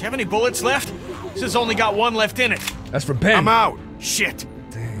 Do you have any bullets left? This has only got one left in it. That's for Ben. I'm out. Shit.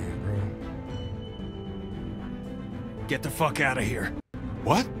 Damn, bro. Get the fuck out of here.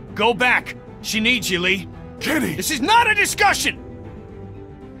 What? Go back. She needs you, Lee. Kenny! This is not a discussion.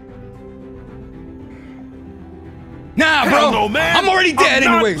 Nah, bro. Hell no, man. I'm already dead I'm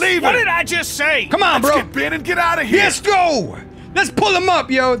not anyways. leaving. What did I just say? Come on, Let's bro. get Ben and get out of here. Let's go. Let's pull him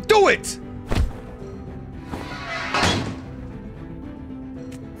up, yo. Do it.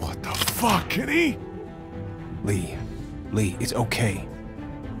 What the fuck, Kenny? Lee, it's okay.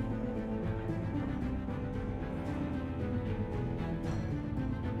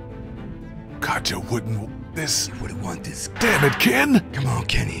 Katja wouldn't want this. You wouldn't want this. Damn it, Ken! Come on,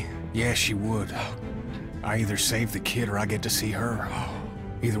 Kenny. Yeah, she would. I either save the kid or I get to see her.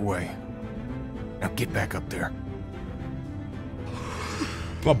 Either way. Now get back up there.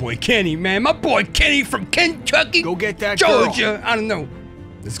 My boy Kenny, man. My boy Kenny from Kentucky. Go get that Georgia. girl. I don't know.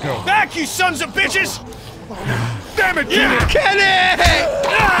 Let's go. Back, you sons of bitches! Damn it, Kenny! Kenny!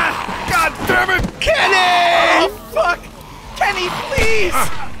 Ah, God damn it! Kenny! Oh, fuck! Kenny, please!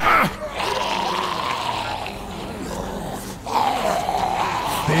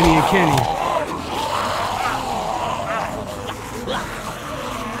 Benny and Kenny.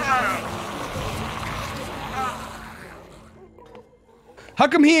 How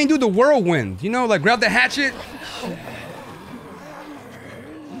come he ain't do the whirlwind? You know, like grab the hatchet?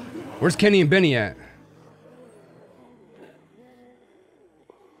 Where's Kenny and Benny at?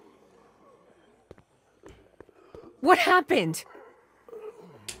 What happened?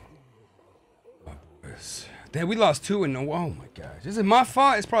 Damn, we lost 2 and no. Oh my gosh. Is it my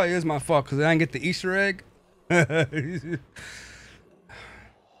fault? It probably is my fault because I didn't get the Easter egg. They're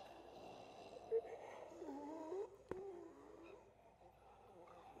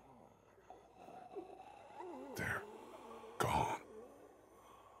gone.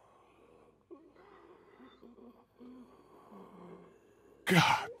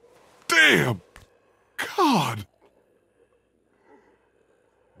 God damn! God!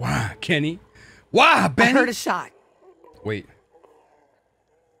 Why, Kenny? Why, Benny? I heard a shot. Wait.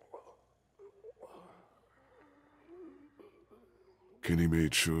 Kenny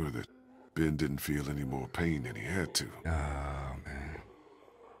made sure that Ben didn't feel any more pain than he had to. Oh, man.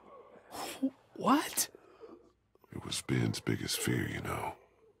 What? It was was Ben's biggest fear, you know.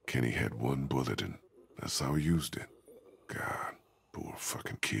 Kenny had one bullet and that's how he used it. God, poor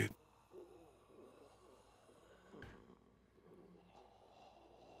fucking kid.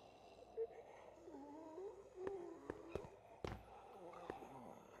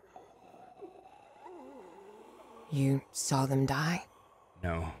 You saw them die?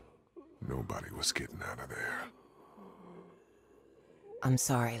 No. Nobody was getting out of there. I'm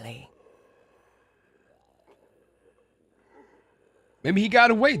sorry, Lee. Maybe he got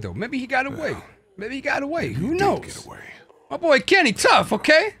away, though. Maybe he got away. Maybe he got away. Who knows? Get away. My boy Kenny, tough,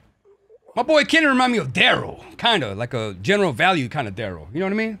 okay? My boy Kenny remind me of Daryl. Kind of, like a general value kind of Daryl. You know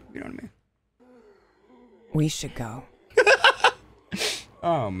what I mean? You know what I mean? We should go.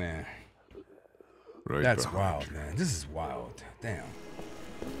 Oh, man. Right. That's wild, man. This is wild. Damn.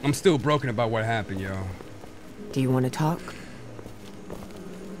 I'm still broken about what happened, yo. Do you want to talk?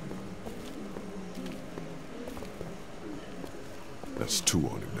 That's two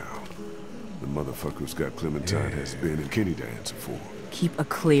on him now. The motherfucker who's got Clementine has Ben and Kenny to answer for. Keep a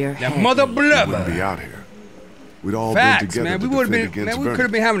clear head. That mother We blubber. wouldn't be out here. We'd all Facts, been together man. to We would have defend been. against Man, we could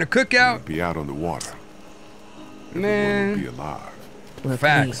have Vernon. been having a cookout. We'd be out on the water. Man. Everyone would be alive. Look,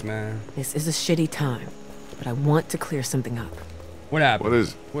 Facts, Lee, man. this is a shitty time, but I want to clear something up. What happened? What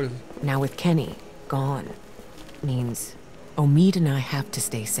is it? What is it? Now with Kenny gone, means Omid and I have to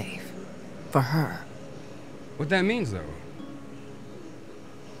stay safe. For her. What that means, though?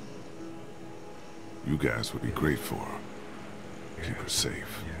 You guys would be great for her. Keep her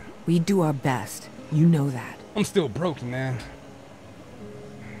safe. We do our best. You know that. I'm still broken, man.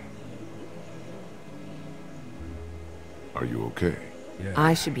 Are you okay? Yeah.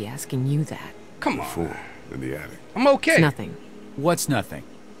 I should be asking you that. Come on. Before, in the attic. I'm okay. It's nothing. What's nothing?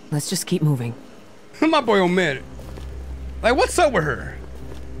 Let's just keep moving. My boy Omid. Like, what's up with her?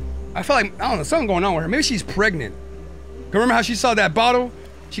 I feel like, I don't know, something going on with her. Maybe she's pregnant. Remember how she saw that bottle?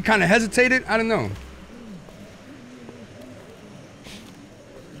 She kind of hesitated? I don't know.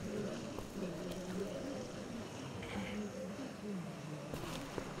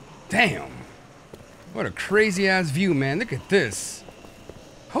 Damn. What a crazy ass view, man. Look at this.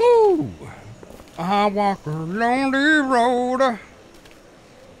 Whoo! I walk a lonely road. I'm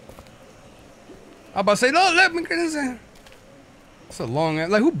about to say, no, let me get this in. It's a long ass.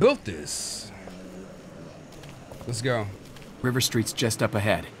 Like, who built this? Let's go. River Street's just up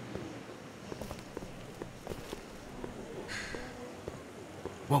ahead.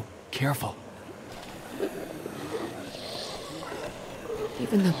 Whoa, careful.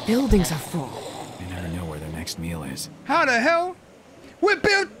 Even the buildings are full. You never know where their next meal is. How the hell? We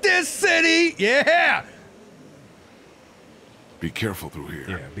built this city! Yeah! Be careful through here.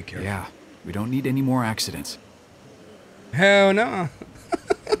 Yeah, be careful. Yeah, we don't need any more accidents. Hell no.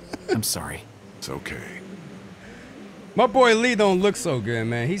 I'm sorry. It's okay. My boy Lee don't look so good,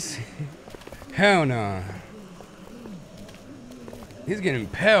 man. He's... Hell no. He's getting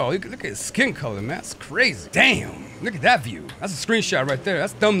pale. Look at his skin color, man. That's crazy. Damn. Look at that view. That's a screenshot right there.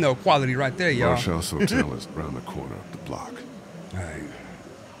 That's thumbnail quality right there, y'all. Marshall's Hotel is around the corner of the block. Alright.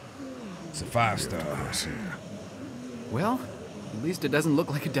 It's a 5-star. Well, at least it doesn't look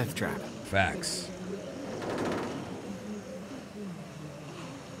like a death trap. Facts.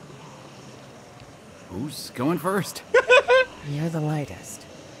 Who's going first? You're the lightest.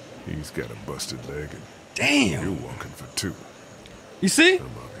 He's got a busted leg and damn, you're walking for two. You see? I'm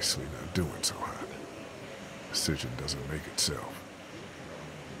obviously not doing so hot. Decision doesn't make itself.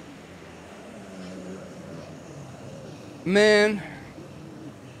 Man,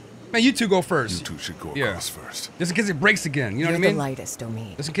 you two go first. You two should go across first. Just in case it breaks again. You know You're what I mean? the lightest,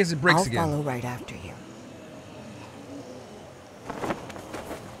 Omid. Just in case it breaks I'll again. I'll follow right after you.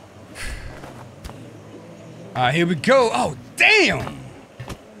 Alright, here we go. Oh, damn!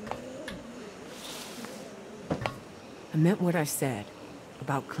 I meant what I said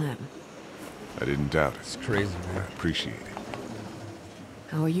about Clem. I didn't doubt it. It's crazy, man. I appreciate it.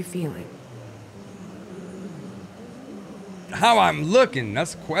 How are you feeling? How I'm looking?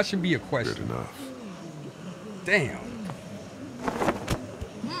 That should be a question. Good enough. Damn.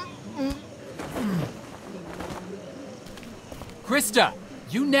 Krista,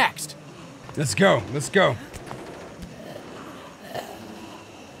 you next. Let's go. Let's go.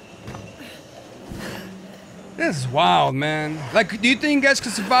 This is wild, man. Like, do you think you guys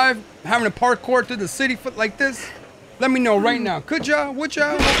could survive having a parkour through the city foot like this? Let me know right now. Could y'all? Would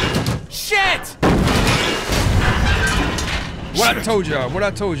y'all? Shit! What I told y'all. What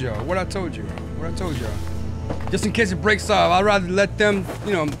I told y'all. What I told you. What I told y'all. Just in case it breaks off, I'd rather let them,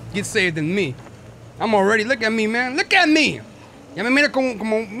 you know, get saved than me. I'm already. Look at me, man. Look at me. Ya me mira como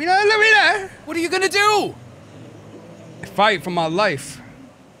mira, mira. What are you gonna do? Fight for my life.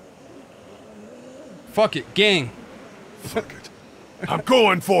 Fuck it, gang. Fuck it. I'm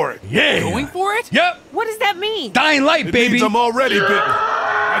going for it. Yeah. Going for it? Yep. What does that mean? Dying light, It baby. means I'm already bitten.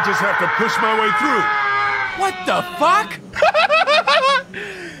 I just have to push my way through. What the fuck?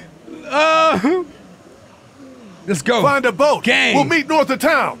 Let's go. Find a boat. Gang. We'll meet north of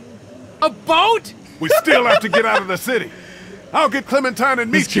town. A boat? We still have to get out of the city. I'll get Clementine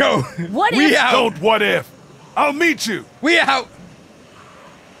and meet Let's go. What We if? out. Don't what if. I'll meet you. We out.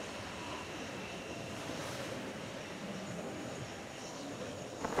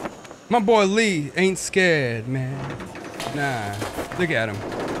 My boy Lee ain't scared, man. Nah. Look at him.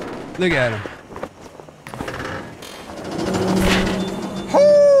 Look at him.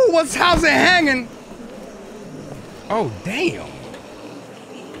 How's it hanging? Oh, damn.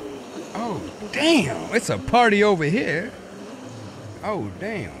 Oh, damn. It's a party over here. Oh,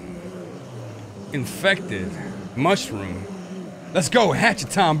 damn. Infected. Mushroom. Let's go. Hatchet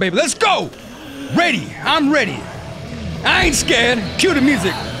time, baby. Let's go. Ready. I'm ready. I ain't scared. Cue the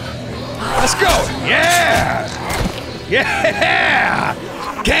music. Let's go. Yeah. Yeah.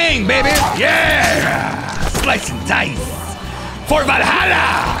 Gang, baby. Yeah. Slice and dice. For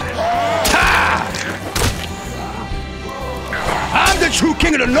Valhalla. Ha. I'm the true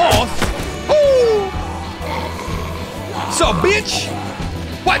king of the north. Ooh. So, bitch.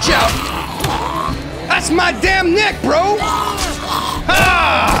 Watch out. That's my damn neck, bro.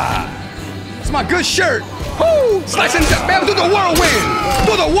 Ah. It's my good shirt. Woo! Slice and dice, baby. Do the whirlwind.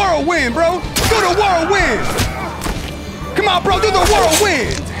 Do the whirlwind, bro. Do the whirlwind. Come on, bro. Do the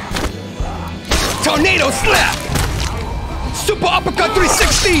whirlwind. Tornado slap. Super uppercut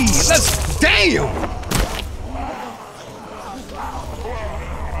 360. Let's damn.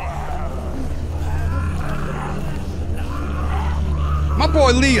 My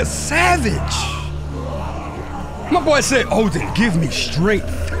boy Lee a savage. My boy said, Odin, give me strength.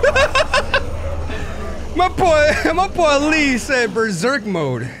 my boy Lee said berserk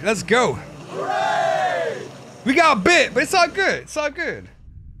mode. Let's go. Hooray! We got bit, but it's all good. It's all good.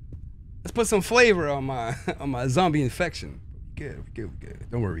 Let's put some flavor on my zombie infection. We good.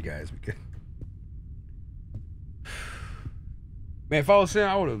 Don't worry, guys. We good. Man, if I was saying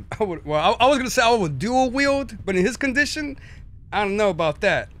I would. Well, I was gonna say I would dual wield, but in his condition, I don't know about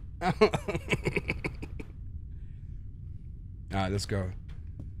that. All right, let's go.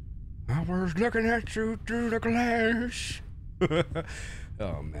 I was looking at you through the glass.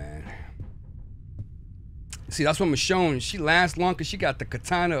 Oh man. See, that's what Michonne, she lasts long because she got the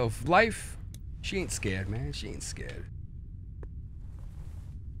katana of life. She ain't scared, man. She ain't scared.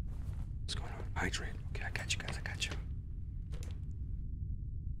 What's going on? Hydrate. Okay, I got you guys. I got you.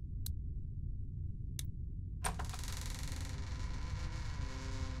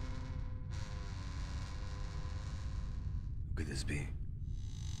 Who could this be?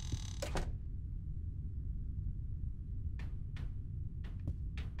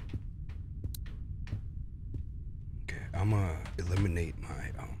 Okay, I'm gonna eliminate my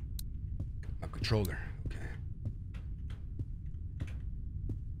controller. Okay.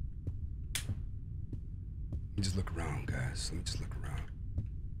 Let me just look around, guys. Let me just look around.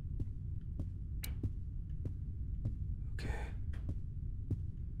 Okay.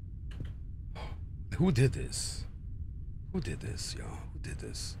 Who did this? Who did this, y'all? Who did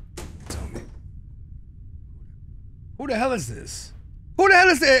this? Tell me. Who the hell is this? Who the hell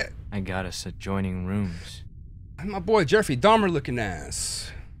is that? I got us adjoining rooms. My boy Jeffrey Dahmer looking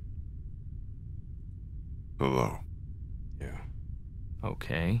ass. Hello. Yeah.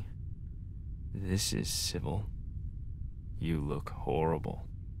 Okay. This is civil. You look horrible.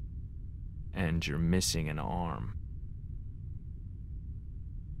 And you're missing an arm.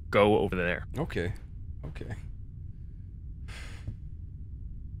 Go over there. Okay. Okay.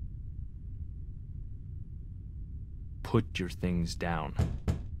 Put your things down.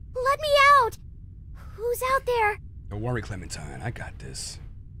 Let me out! Who's out there? Don't worry, Clementine. I got this.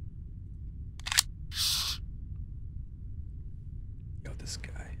 Yo, this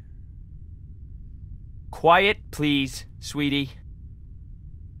guy. Quiet, please, sweetie.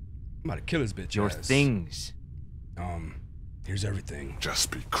 I'm about to kill his bitch Your ass. things. Here's everything.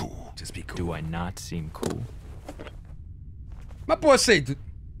 Just be cool. Just be cool. Do I not seem cool? My boy say...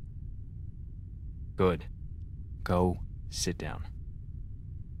 Good. Go sit down.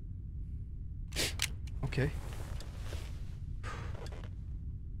 Okay.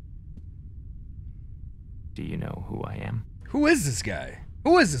 Do you know who I am? Who is this guy?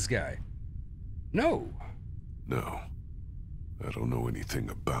 Who is this guy? No. No. I don't know anything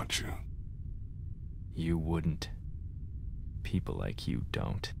about you. You wouldn't. People like you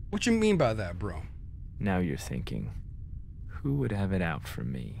don't. What you mean by that, bro? Now you're thinking, Who would have it out for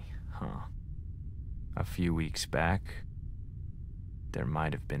me, huh? A few weeks back, there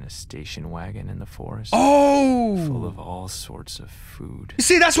might have been a station wagon in the forest. Oh! Full of all sorts of food. You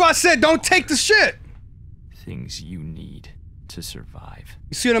see, that's why I said don't take the shit. Things you need to survive.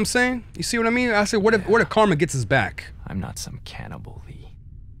 You see what I'm saying? You see what I mean? I said, what if karma gets us back? I'm not some cannibal, Lee.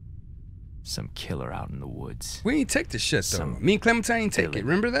 Some killer out in the woods. We ain't take the shit, though. Me and Clementine ain't take it.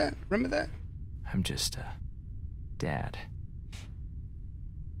 Remember that? Remember that? I'm just a dad.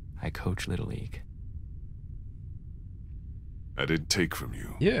 I coach Little League. I didn't take from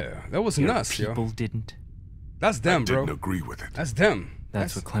you. Yeah, that wasn't Your us, yo. people didn't. That's them, bro. I didn't agree with it. That's them.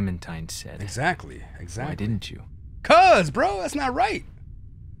 That's what Clementine said. Exactly. Why didn't you? Cuz, bro, that's not right.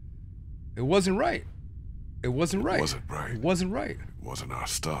 It wasn't right. It wasn't right. It wasn't right. It wasn't right. It wasn't our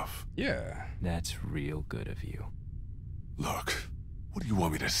stuff. Yeah. That's real good of you. Look, what do you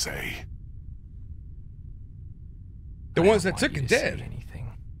want me to say? The ones that took it dead.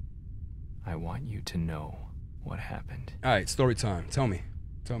 Anything. I want you to know what happened. All right, story time. Tell me.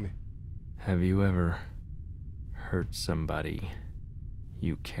 Tell me. Have you ever hurt somebody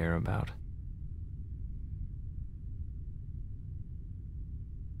you care about?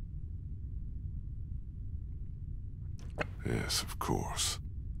 Yes, of course.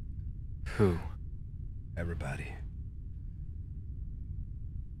 Who? Everybody.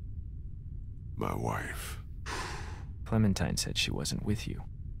 My wife. Clementine said she wasn't with you.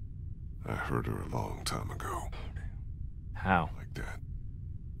 I heard her a long time ago. How? Like that.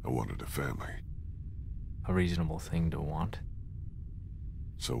 I wanted a family. A reasonable thing to want.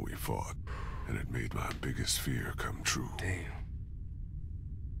 So we fought, and it made my biggest fear come true. Damn.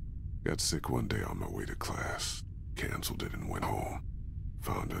 Got sick one day on my way to class. Canceled it and went home.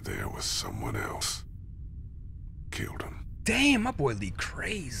 Found her there with someone else. Killed him. Damn, my boy Lee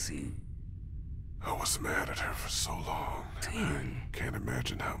crazy. I was mad at her for so long. Damn. I can't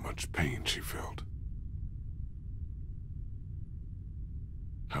imagine how much pain she felt.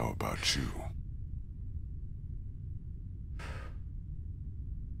 How about you?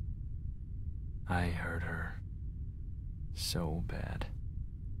 I hurt her so bad.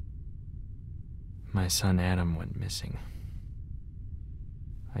 My son Adam went missing.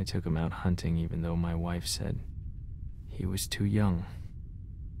 I took him out hunting even though my wife said he was too young.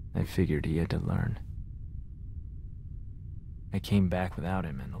 I figured he had to learn. I came back without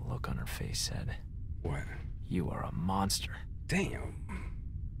him and the look on her face said, "What? You are a monster." Damn.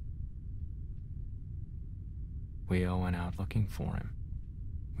 We all went out looking for him.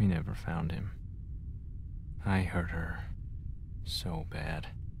 We never found him. I hurt her so bad.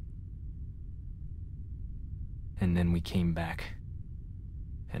 And then we came back,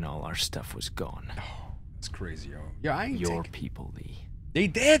 and all our stuff was gone. Oh, that's crazy, yo. Yeah, I ain't Your people, Lee. They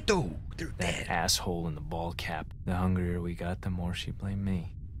dead, though. They're that dead. Asshole in the ball cap. The hungrier we got, the more she blamed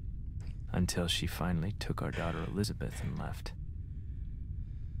me. Until she finally took our daughter Elizabeth and left.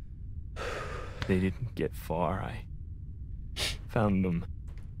 They didn't get far. I found them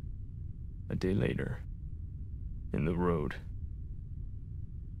a day later in the road.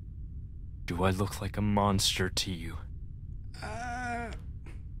 Do I look like a monster to you?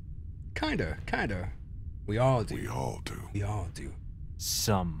 Kinda. We all do. We all do. We all do.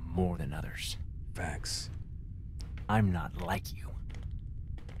 Some more than others. Facts. I'm not like you.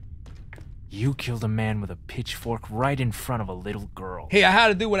 You killed a man with a pitchfork right in front of a little girl. Hey, I had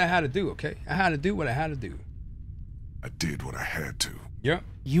to do what I had to do, okay? I had to do what I had to do. I did what I had to. Yep.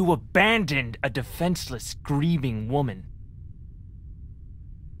 You abandoned a defenseless, grieving woman.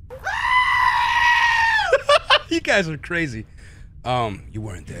 You guys are crazy. You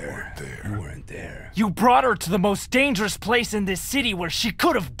weren't there. You weren't there. You brought her to the most dangerous place in this city where she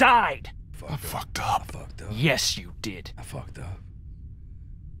could have died. I fucked up. I fucked up. Yes, you did. I fucked up.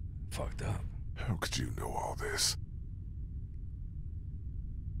 Fucked up. How could you know all this?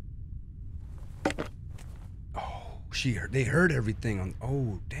 Oh, they heard everything on.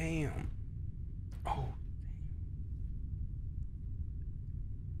 Oh, damn. Oh.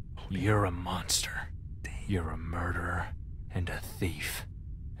 You're a monster. Damn. You're a murderer and a thief.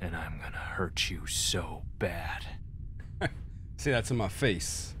 And I'm gonna hurt you so bad. See, that's in my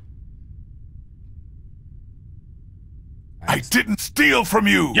face. I didn't steal from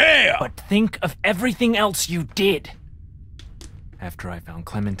you! Yeah! But think of everything else you did. After I found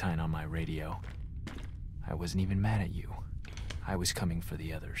Clementine on my radio, I wasn't even mad at you. I was coming for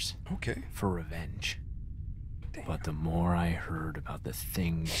the others. Okay. For revenge. Damn. But the more I heard about the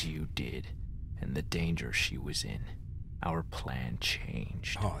things you did and the danger she was in, our plan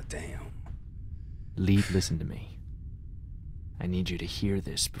changed. Oh, damn. Lee, listen to me. I need you to hear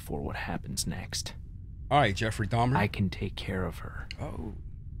this before what happens next. All right, Jeffrey Dahmer. I can take care of her. Oh.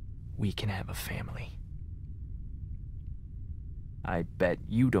 We can have a family. I bet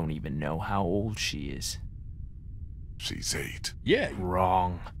you don't even know how old she is. She's 8. Yeah.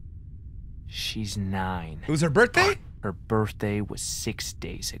 Wrong. She's 9. It was her birthday? Her birthday was 6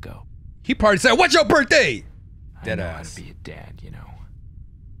 days ago. He probably said, "What's your birthday?" I know how to be a dad, you know.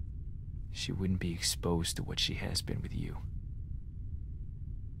 She wouldn't be exposed to what she has been with you.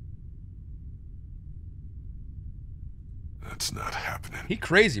 That's not happening. He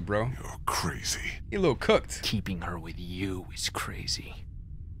crazy, bro. You're crazy. He a little cooked. Keeping her with you is crazy.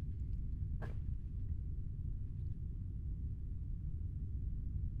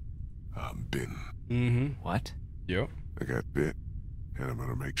 I'm bitten. Mm-hmm. What? Yep. I got bit, and I'm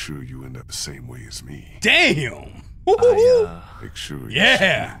gonna make sure you end up the same way as me. Damn! Make sure you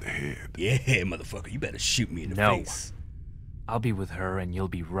yeah. shoot me in the head. Yeah, motherfucker. You better shoot me in the face. I'll be with her and you'll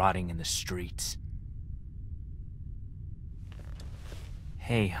be rotting in the streets.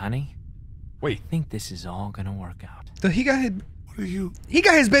 Hey, honey. Wait. I think this is all gonna work out. So he got his... What are you... He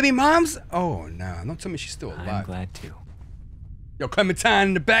got his baby mom's? Oh, nah. Don't tell me she's still alive. I'm glad to. Yo, Clementine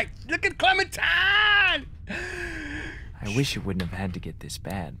in the back. Look at Clementine! I wish it wouldn't have had to get this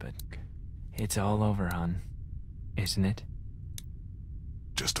bad, but it's all over, hon. Isn't it?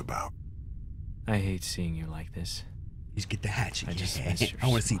 Just about. I hate seeing you like this. Just get the hatchet. I just miss your I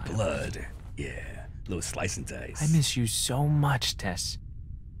want to see smile. blood. Yeah. Little slice and dice. I miss you so much, Tess.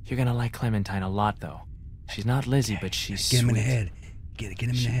 You're gonna like Clementine a lot, though. She's not Lizzie, but she's Get him in the sweet. head. Get him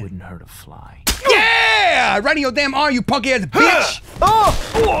in the head. She wouldn't hurt a fly. Yeah! Right in your damn arm, you punk ass bitch!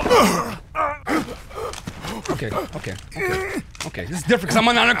 Okay. This is different because I'm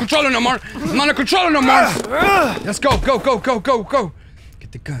not under control no more. I'm not under control no more. Let's go.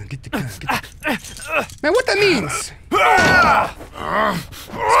 Get the gun. Man, what that means?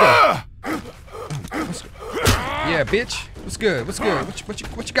 Let's go. Yeah, bitch. What's good?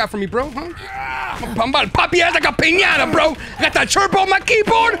 What you got for me, bro? Huh? I'm about to pop your ass like a piñata, bro. I got that chirp on my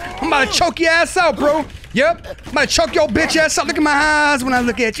keyboard. I'm about to choke your ass out, bro. Yep. I'm about to choke your bitch ass out. Look at my eyes when I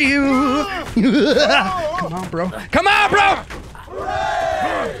look at you. Come on, bro.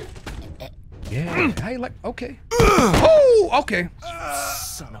 Yeah. How you like? Okay. Oh, okay.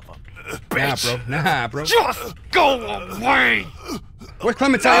 Son of a bitch. Nah, bro. Just go away. Where's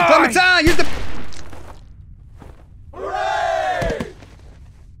Clementine? Clementine, use the...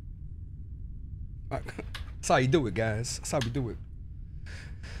 That's how you do it, guys. That's how we do it.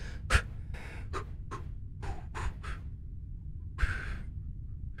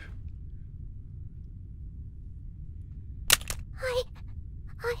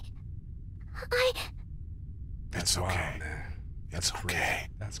 It's okay. Wow, man. It's okay.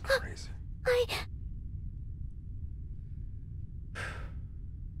 That's crazy.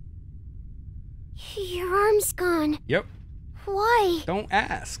 Your arm's gone. Yep. Why? Don't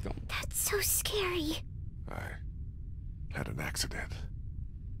ask. That's so scary. I had an accident.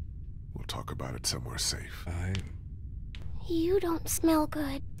 We'll talk about it somewhere safe. You don't smell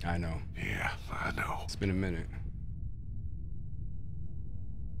good. I know. Yeah, I know. It's been a minute.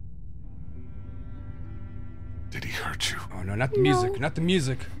 Did he hurt you? Oh no, not the music. Not the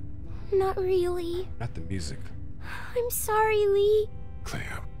music. Not really. Not the music. I'm sorry, Lee. Clem,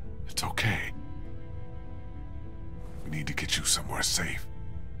 it's okay. We need to get you somewhere safe.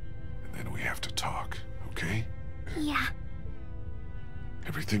 And then we have to talk, okay? Yeah.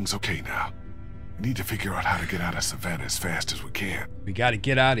 Everything's okay now. We need to figure out how to get out of Savannah as fast as we can. We gotta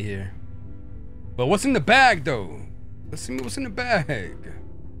get out of here. But what's in the bag, though? Let's see what's in the bag.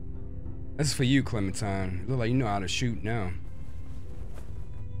 This is for you, Clementine. Look like you know how to shoot now.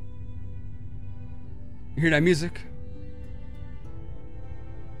 You hear that music?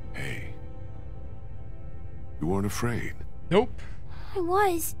 Hey. You weren't afraid. Nope. I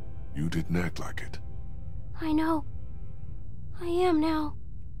was. You didn't act like it. I know. I am now.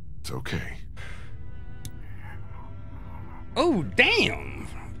 It's okay. Oh, damn.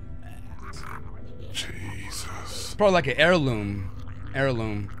 Jesus. Probably like an heirloom.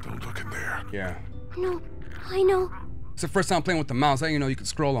 Don't look in there. Yeah. No, I know. It's the first time playing with the mouse. How you know you can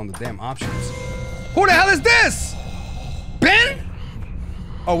scroll on the damn options? Who the hell is this? Ben?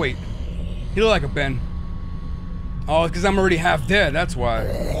 Oh, wait. He look like a Ben. Oh, it's because I'm already half dead. That's why.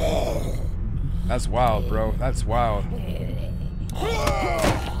 That's wild, bro. That's wild.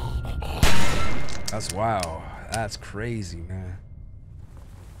 That's wild. That's crazy, man.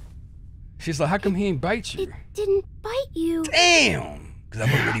 She's like, how come he ain't bite you? It didn't bite you. Damn! Because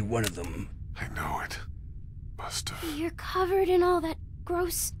I'm already one of them. I know it. Must have. You're covered in all that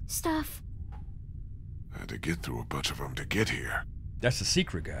gross stuff. I had to get through a bunch of them to get here. That's the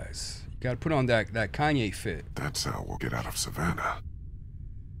secret, guys. You gotta put on that Kanye fit. That's how we'll get out of Savannah.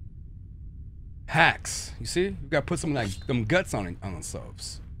 Hacks. You see? You gotta put some like them guts on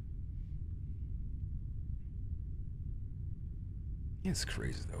themselves. It's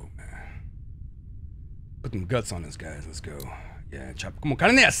crazy though, man. Put them guts on us, guys. Let's go. Yeah, chop. Como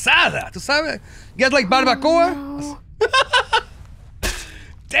carne asada. ¿Tú sabes? You guys like barbacoa? No.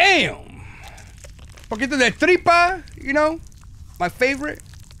 Damn. Poquito de tripa, you know? My favorite.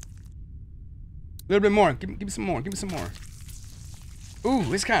 A little bit more. Give me some more. Give me some more.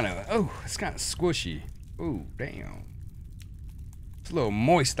 Ooh, it's kind of squishy. Ooh, damn. It's a little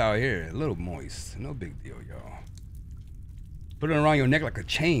moist out here. A little moist. No big deal, y'all. Put it around your neck like a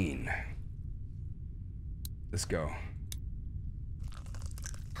chain. Let's go.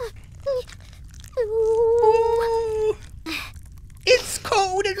 Ooh. It's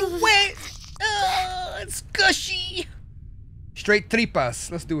cold and wet. It's gushy. Straight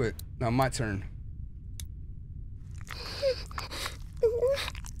tripas. Let's do it. Now my turn.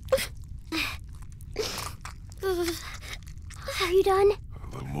 Are you done? A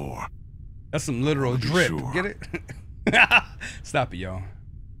little more. That's some literal drip. Sure. Get it? Stop it, y'all.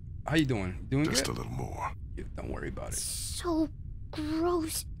 How you doing? Doing Just good? a little more. Yeah, don't worry about it. So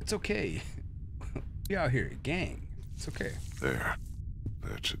gross. It's okay. We out here, gang. It's okay. There.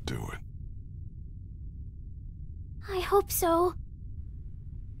 That should do it. I hope so.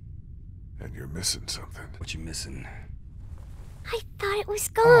 And you're missing something. What you missing? I thought it was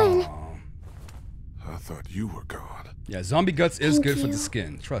gone. I thought you were gone. Yeah, zombie guts is Thank good for you. the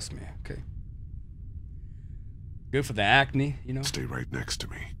skin. Trust me. Okay. Good for the acne, you know? Stay right next to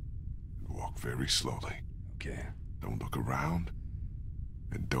me. Walk very slowly. Okay. Don't look around.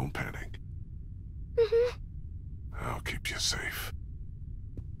 And don't panic. I'll keep you safe.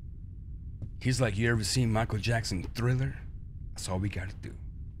 He's like, you ever seen Michael Jackson Thriller? That's all we gotta do.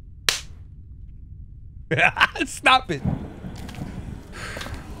 Stop it.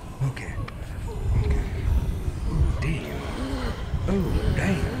 Okay. Okay. Oh, damn. Oh,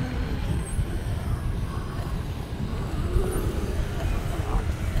 damn.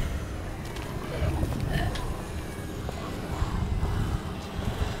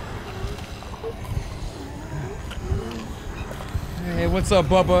 Hey, what's up,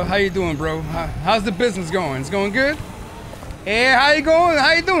 Bubba? How you doing, bro? How's the business going? It's going good? Hey, how you going?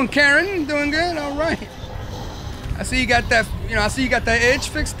 How you doing, Karen? Doing good? All right. I see you got that, I see you got that edge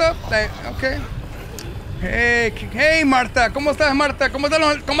fixed up. Okay. Hey, Marta. ¿Cómo estás, Marta? ¿Cómo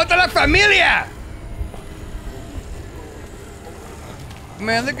está la familia?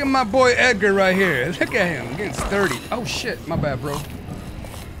 Man, look at my boy Edgar right here. Look at him, getting sturdy. Oh, shit. My bad, bro.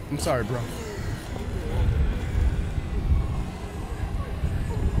 I'm sorry, bro.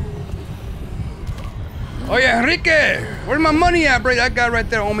 Oh yeah, Enrique! Where's my money at, bro? That guy right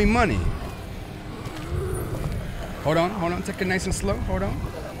there owe me money. Hold on. Take it nice and slow. Hold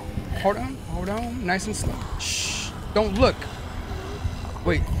on. Nice and slow. Shh. Don't look.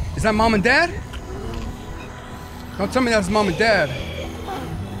 Wait, is that mom and dad? Don't tell me that's mom and dad.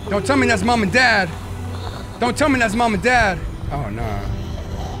 Don't tell me that's mom and dad. Don't tell me that's mom and dad. Oh, nah.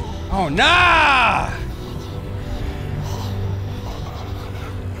 Oh, nah!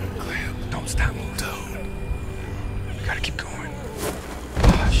 Clem, don't stop moving. Gotta keep going.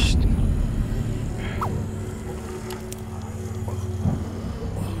 Oh, shit.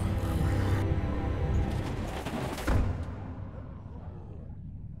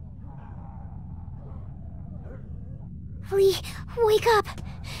 Lee, wake up.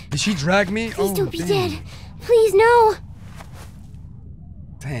 Did she drag me? Please don't be dang. dead. Please, no.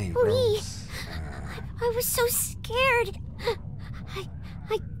 Dang, bro. Lee, I was so scared.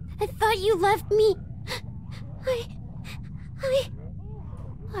 I thought you left me.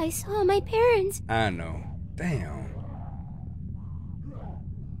 I saw my parents. I know. Damn.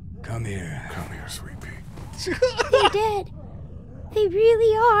 Come here. Come here, sweet pea. They're dead. They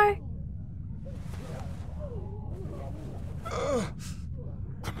really are.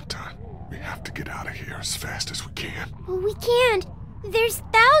 Clementine, we have to get out of here as fast as we can. Well, we can't. There's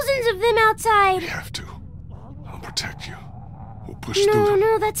thousands of them outside. We have to. I'll protect you. We'll push through them.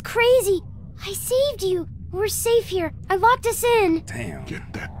 No, that's crazy. I saved you. We're safe here. I locked us in. Damn.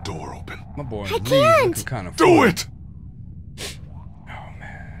 Get that door open. My boy I Lee can't. looking kind of Do it! Oh,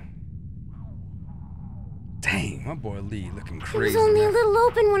 man. Dang, my boy Lee looking It crazy. was only man. a little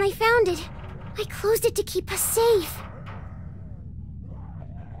open when I found it. I closed it to keep us safe.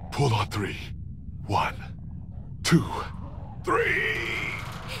 Pull on 3. 1, 2, 3.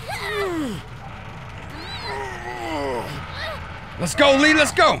 Let's go, Lee.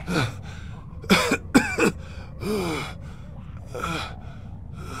 Let's go.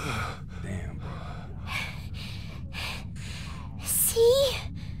 Damn, bro. See?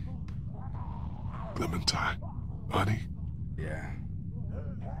 Clementine, honey. Yeah.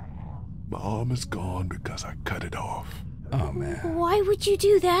 My arm is gone because I cut it off. Oh, man. Why would you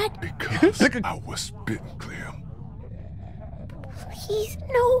do that? Because I was bitten, Clem. Please,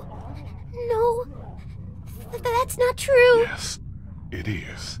 no. No. That's not true. Yes, it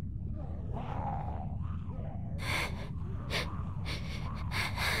is.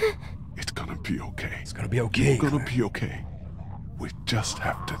 It's gonna be okay. It's gonna be okay. It's gonna be okay. We just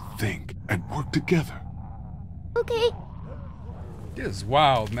have to think and work together. Okay. This is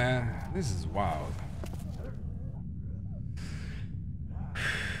wild, man. This is wild.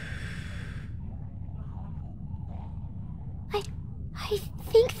 I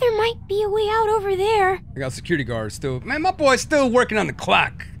think there might be a way out over there. I got security guards still. Man, my boy's still working on the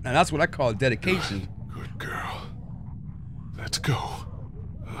clock. Now that's what I call dedication. Good girl. Let's go.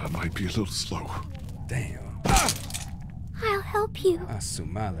 I might be a little slow. Damn. I'll help you. Ah, su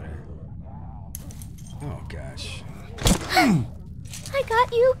madre. Oh, gosh. I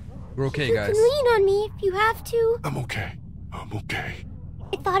got you. We're okay, you guys. You can lean on me if you have to. I'm okay. I'm okay.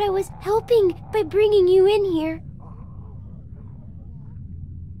 I thought I was helping by bringing you in here.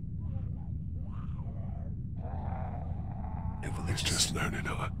 You're just learning,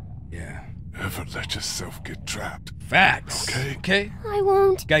 huh? Yeah. Never let yourself get trapped. Facts. Okay? Okay? I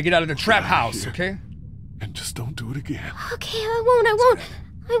won't. Gotta get out of the trap house, okay? And just don't do it again. Okay, I won't.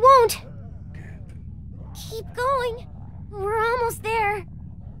 I won't. Keep going. We're almost there.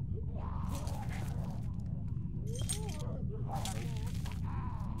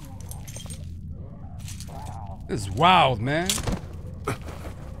 This is wild, man.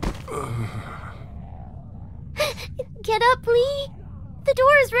 Get up, Lee. The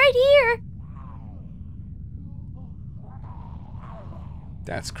door is right here.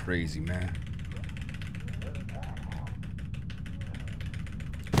 That's crazy, man.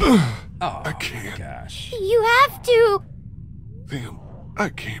 Oh, I can't. Gosh. You have to. Damn, I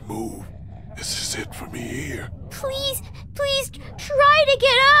can't move. This is it for me here. Please, please try to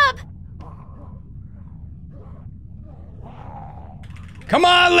get up. Come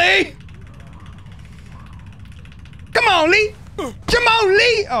on, Lee! Come on, Lee! Come on,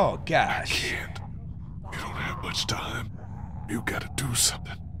 Lee! Oh, gosh. I can't. You don't have much time. You gotta do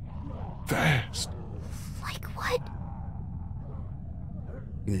something. Fast. Like what?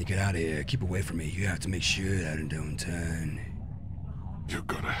 You need to get out of here. Keep away from me. You have to make sure that I don't turn. You're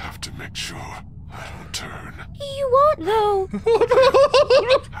gonna have to make sure I don't turn. You won't, though.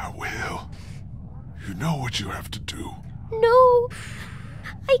 I will. You know what you have to do. No.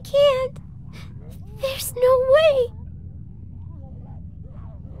 I can't. There's no way.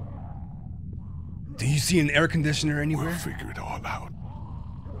 Do you see an air conditioner anywhere? We'll figure it all out.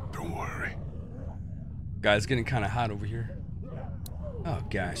 Don't worry. Guys, it's getting kind of hot over here. Oh,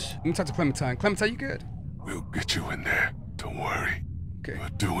 gosh. Let me talk to Clementine. Clementine, you good? We'll get you in there. Don't worry. Okay. We're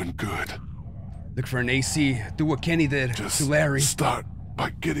doing good. Look for an AC. Do what Kenny did to Larry. Start by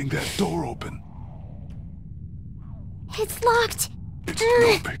getting that door open. It's locked. It's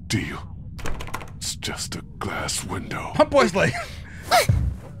no big deal. It's just a glass window. My boy's like...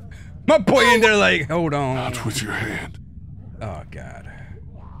 My boy in there like, hold on. Not with your hand. Oh, God.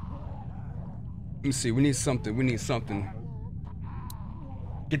 Let me see. We need something. We need something.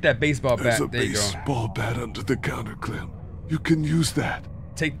 Get that baseball bat. There's a There you go. baseball bat under the counter, Clem. You can use that.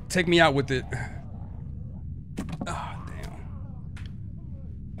 Take me out with it. Oh, damn.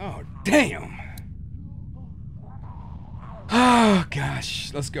 Oh, damn. Oh,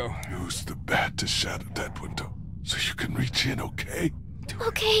 gosh. Let's go. Use the bat to shatter that window so you can reach in, okay?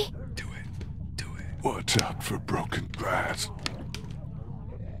 Okay. Do it. Do it. Watch out for broken glass.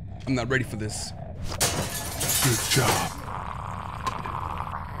 I'm not ready for this. Good job.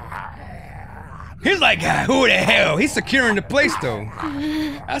 He's like, who the hell? He's securing the place, though.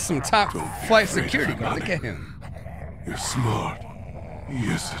 That's some top flight security guard. Look at him. You're smart. He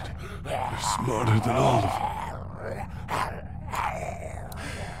isn't. You're smarter than all of them.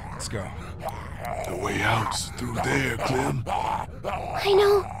 Let's go. The way out's through there, Clem. I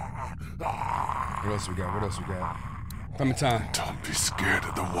know. What else we got? What else we got? Clementine. Don't be scared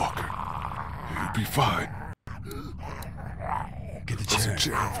of the walker. You'll be fine. Get the There's chair. a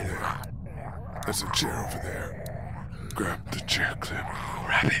chair over there. There's a chair over there. Grab the chair, Clem.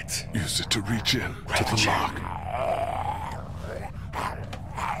 Grab it. Use it to reach in to the chair. lock.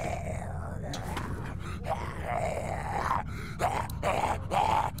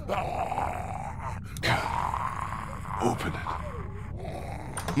 Open it.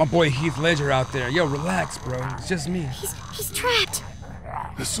 My boy Heath Ledger out there. Yo, relax, bro. It's just me. He's trapped.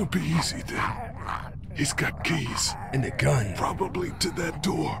 This'll be easy then. He's got keys. And the gun. Probably to that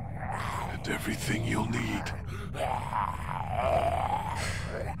door. And everything you'll need.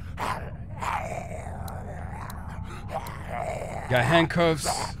 Got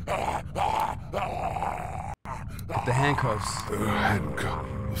handcuffs. Get the handcuffs. There are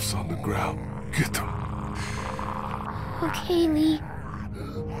handcuffs on the ground. Get them. Okay, Lee.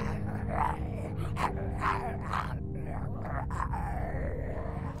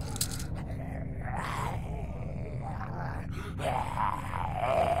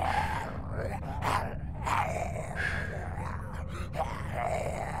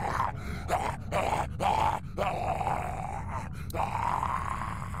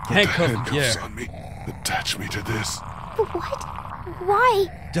 Handcuffs on me. Attach me to this. What? Why?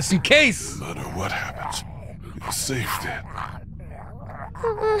 Just in case. No matter what happens, you're safe then.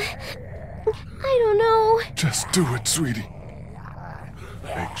 I don't know. Just do it, sweetie.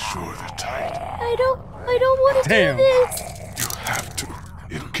 Make sure they're tight. I don't want to do this. You have to.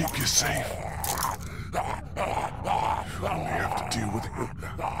 It'll keep you safe. You only have to deal with him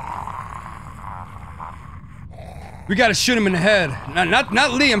now. We gotta shoot him in the head.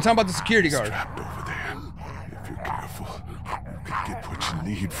 Not Lee, I'm talking about the security guard. Strapped over there. If you're careful, you can get what you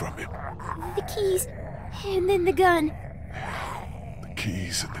need from him. The keys, and then the gun. The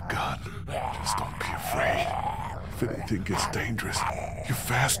keys and the gun. Just don't be afraid. If anything gets dangerous, you're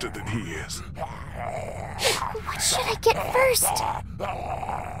faster than he is. What should I get first?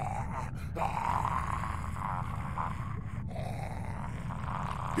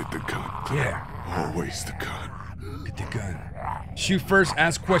 Get the gun. Yeah. Always the gun. Get the gun. Shoot first,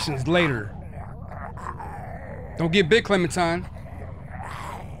 ask questions later. Don't get big, Clementine.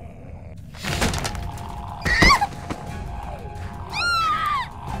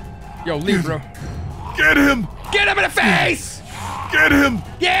 Yo, Lee, bro. Get him! Get him in the face! Get him!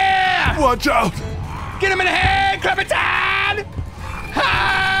 Yeah! Watch out! Get him in the head, Clementine!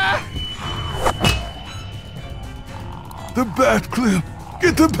 Ha! The bat, Clem!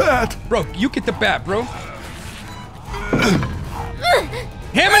 Get the bat! Bro, you get the bat, bro.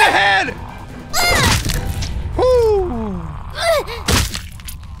 Him in the head! Woo!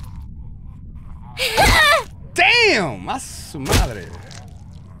 Damn! A su madre.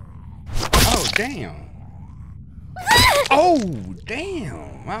 Oh, damn. Oh,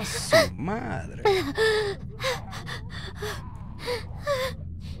 damn. A su madre.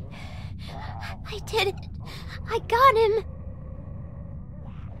 I did it. I got him.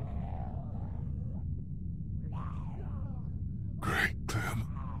 Great, Clem.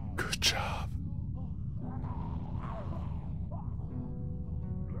 Good job.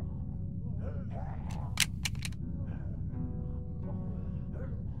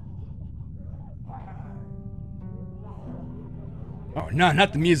 Oh, no,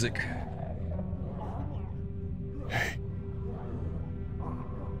 not the music. Hey.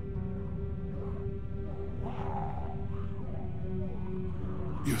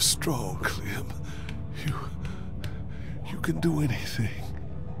 You're strong, Clem. You can do anything.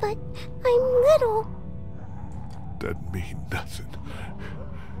 But I'm little. Doesn't mean nothing.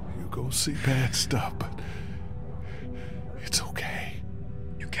 You gonna see bad stuff, but it's okay.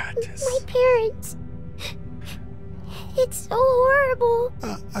 You got this. My parents. It's so horrible.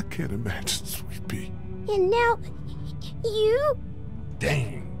 I can't imagine, sweet pea. And now, you?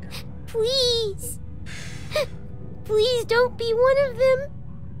 Dang. Please. Please don't be one of them.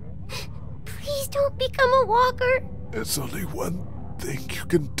 Please don't become a walker. There's only one thing you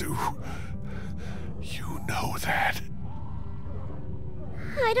can do. You know that.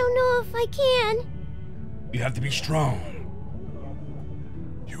 I don't know if I can. You have to be strong.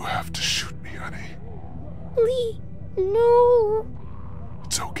 You have to shoot me, honey. Lee, no.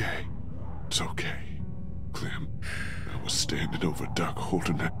 It's okay. It's okay. Clem, I was standing over Doc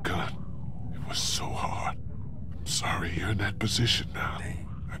holding that gun. It was so hard. I'm sorry you're in that position now.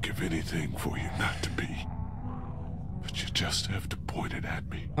 I'd give anything for you not to be. But you just have to point it at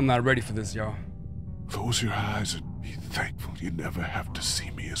me. I'm not ready for this, y'all. Close your eyes and be thankful you never have to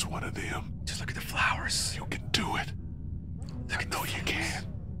see me as one of them. Just look at the flowers. You can do it. I know you can.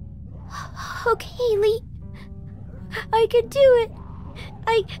 Okay, Lee. I can do it.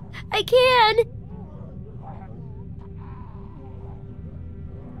 I can.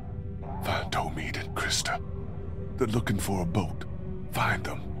 Find Omid and Krista. They're looking for a boat. Find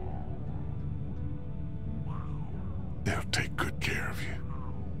them. They'll take good care of you.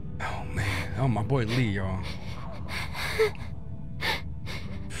 Oh, man. Oh, my boy Lee, y'all.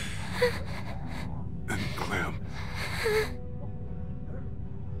 And Clem,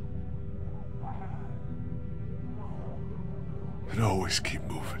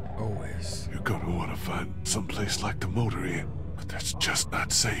 You're gonna want to find someplace like the motor inn, but that's just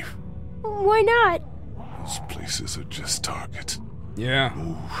not safe. Why not? Those places are just targets. Yeah.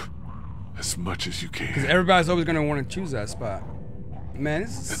 Move as much as you can. Because everybody's always gonna want to choose that spot. Man,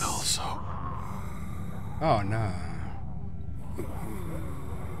 this is... And also... Oh, nah.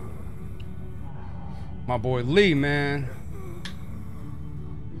 My boy Lee, man.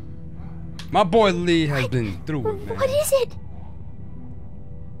 My boy Lee has been through it, man. What is it?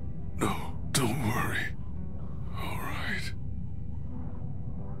 No, don't worry. All right.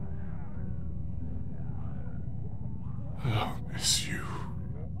 I'll miss you.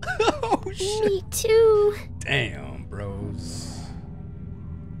 Oh, shit. Me too. Damn, bros.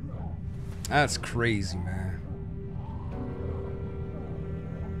 That's crazy, man.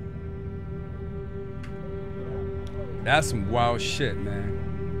 That's some wild shit, man.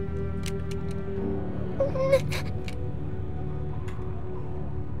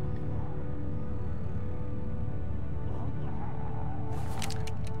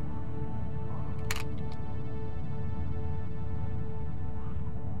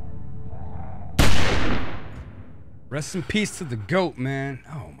 Rest in peace to the GOAT, man.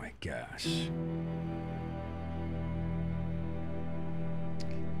 Oh my gosh.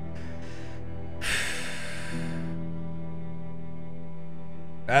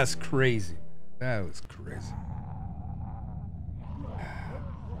 That's crazy. That was crazy.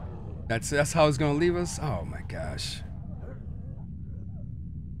 That's how it's gonna leave us? Oh my gosh.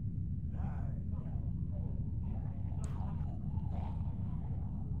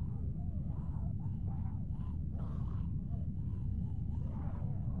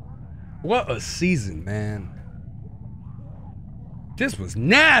 What a season, man. This was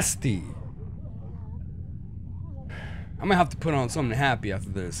nasty. I'm gonna have to put on something happy after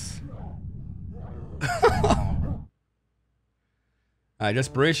this. Alright,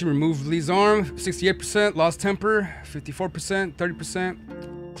 desperation, removed Lee's arm, 68%, lost temper, 54%,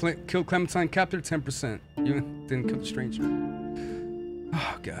 30%, killed Clementine captor, 10%. You didn't kill the stranger.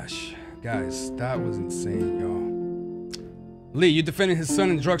 Oh gosh. Guys, that was insane, y'all. Lee, you defended his son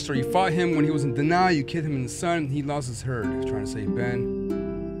in the drugstore. You fought him when he was in denial. You killed him in the sun. He lost his herd. Trying to save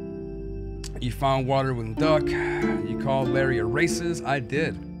Ben. You found water with a duck. You called Larry a racist. I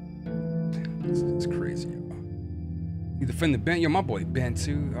did. This is crazy, yo. You defended Ben. Yo, my boy Ben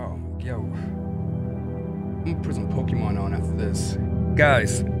too. Oh, yo. I'm gonna put some Pokemon on after this.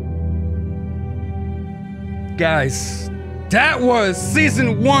 Guys, that was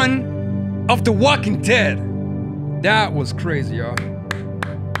season 1 of The Walking Dead. That was crazy, y'all.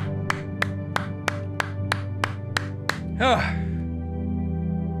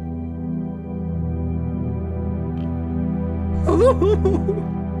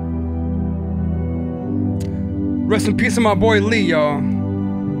 Rest in peace to my boy Lee, y'all.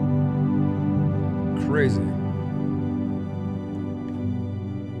 Crazy.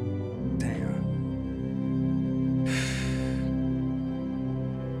 Damn.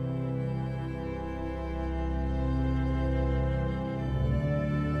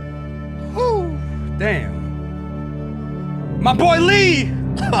 Whew. Damn. My boy Lee!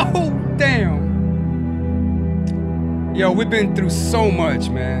 Oh, damn. Yo, we've been through so much,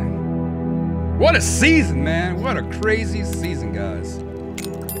 man. What a season, man. What a crazy season, guys.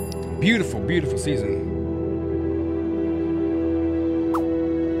 Beautiful, beautiful season.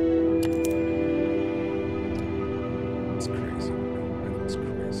 It's crazy. It's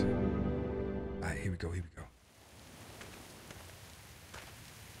crazy. All right, here we go, here we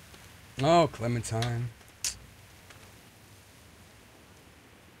go. Oh, Clementine.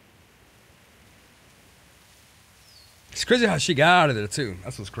 It's crazy how she got out of there, too.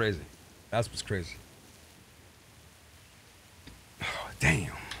 That's what's crazy. That's what's crazy. Oh,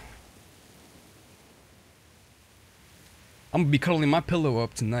 damn. I'm gonna be cuddling my pillow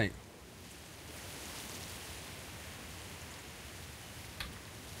up tonight.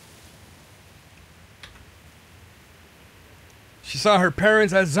 She saw her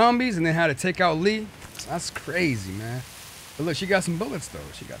parents as zombies and then had to take out Lee. That's crazy, man. But look, she got some bullets, though.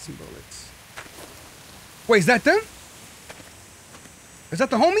 She got some bullets. Wait, is that them? Is that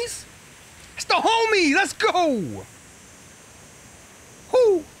the homies? It's the homie! Let's go!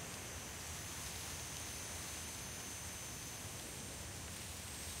 Whoo!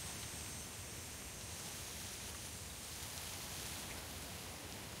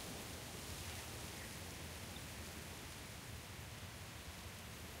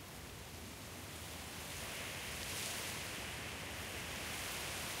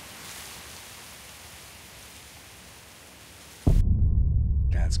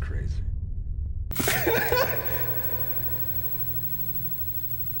 That's crazy.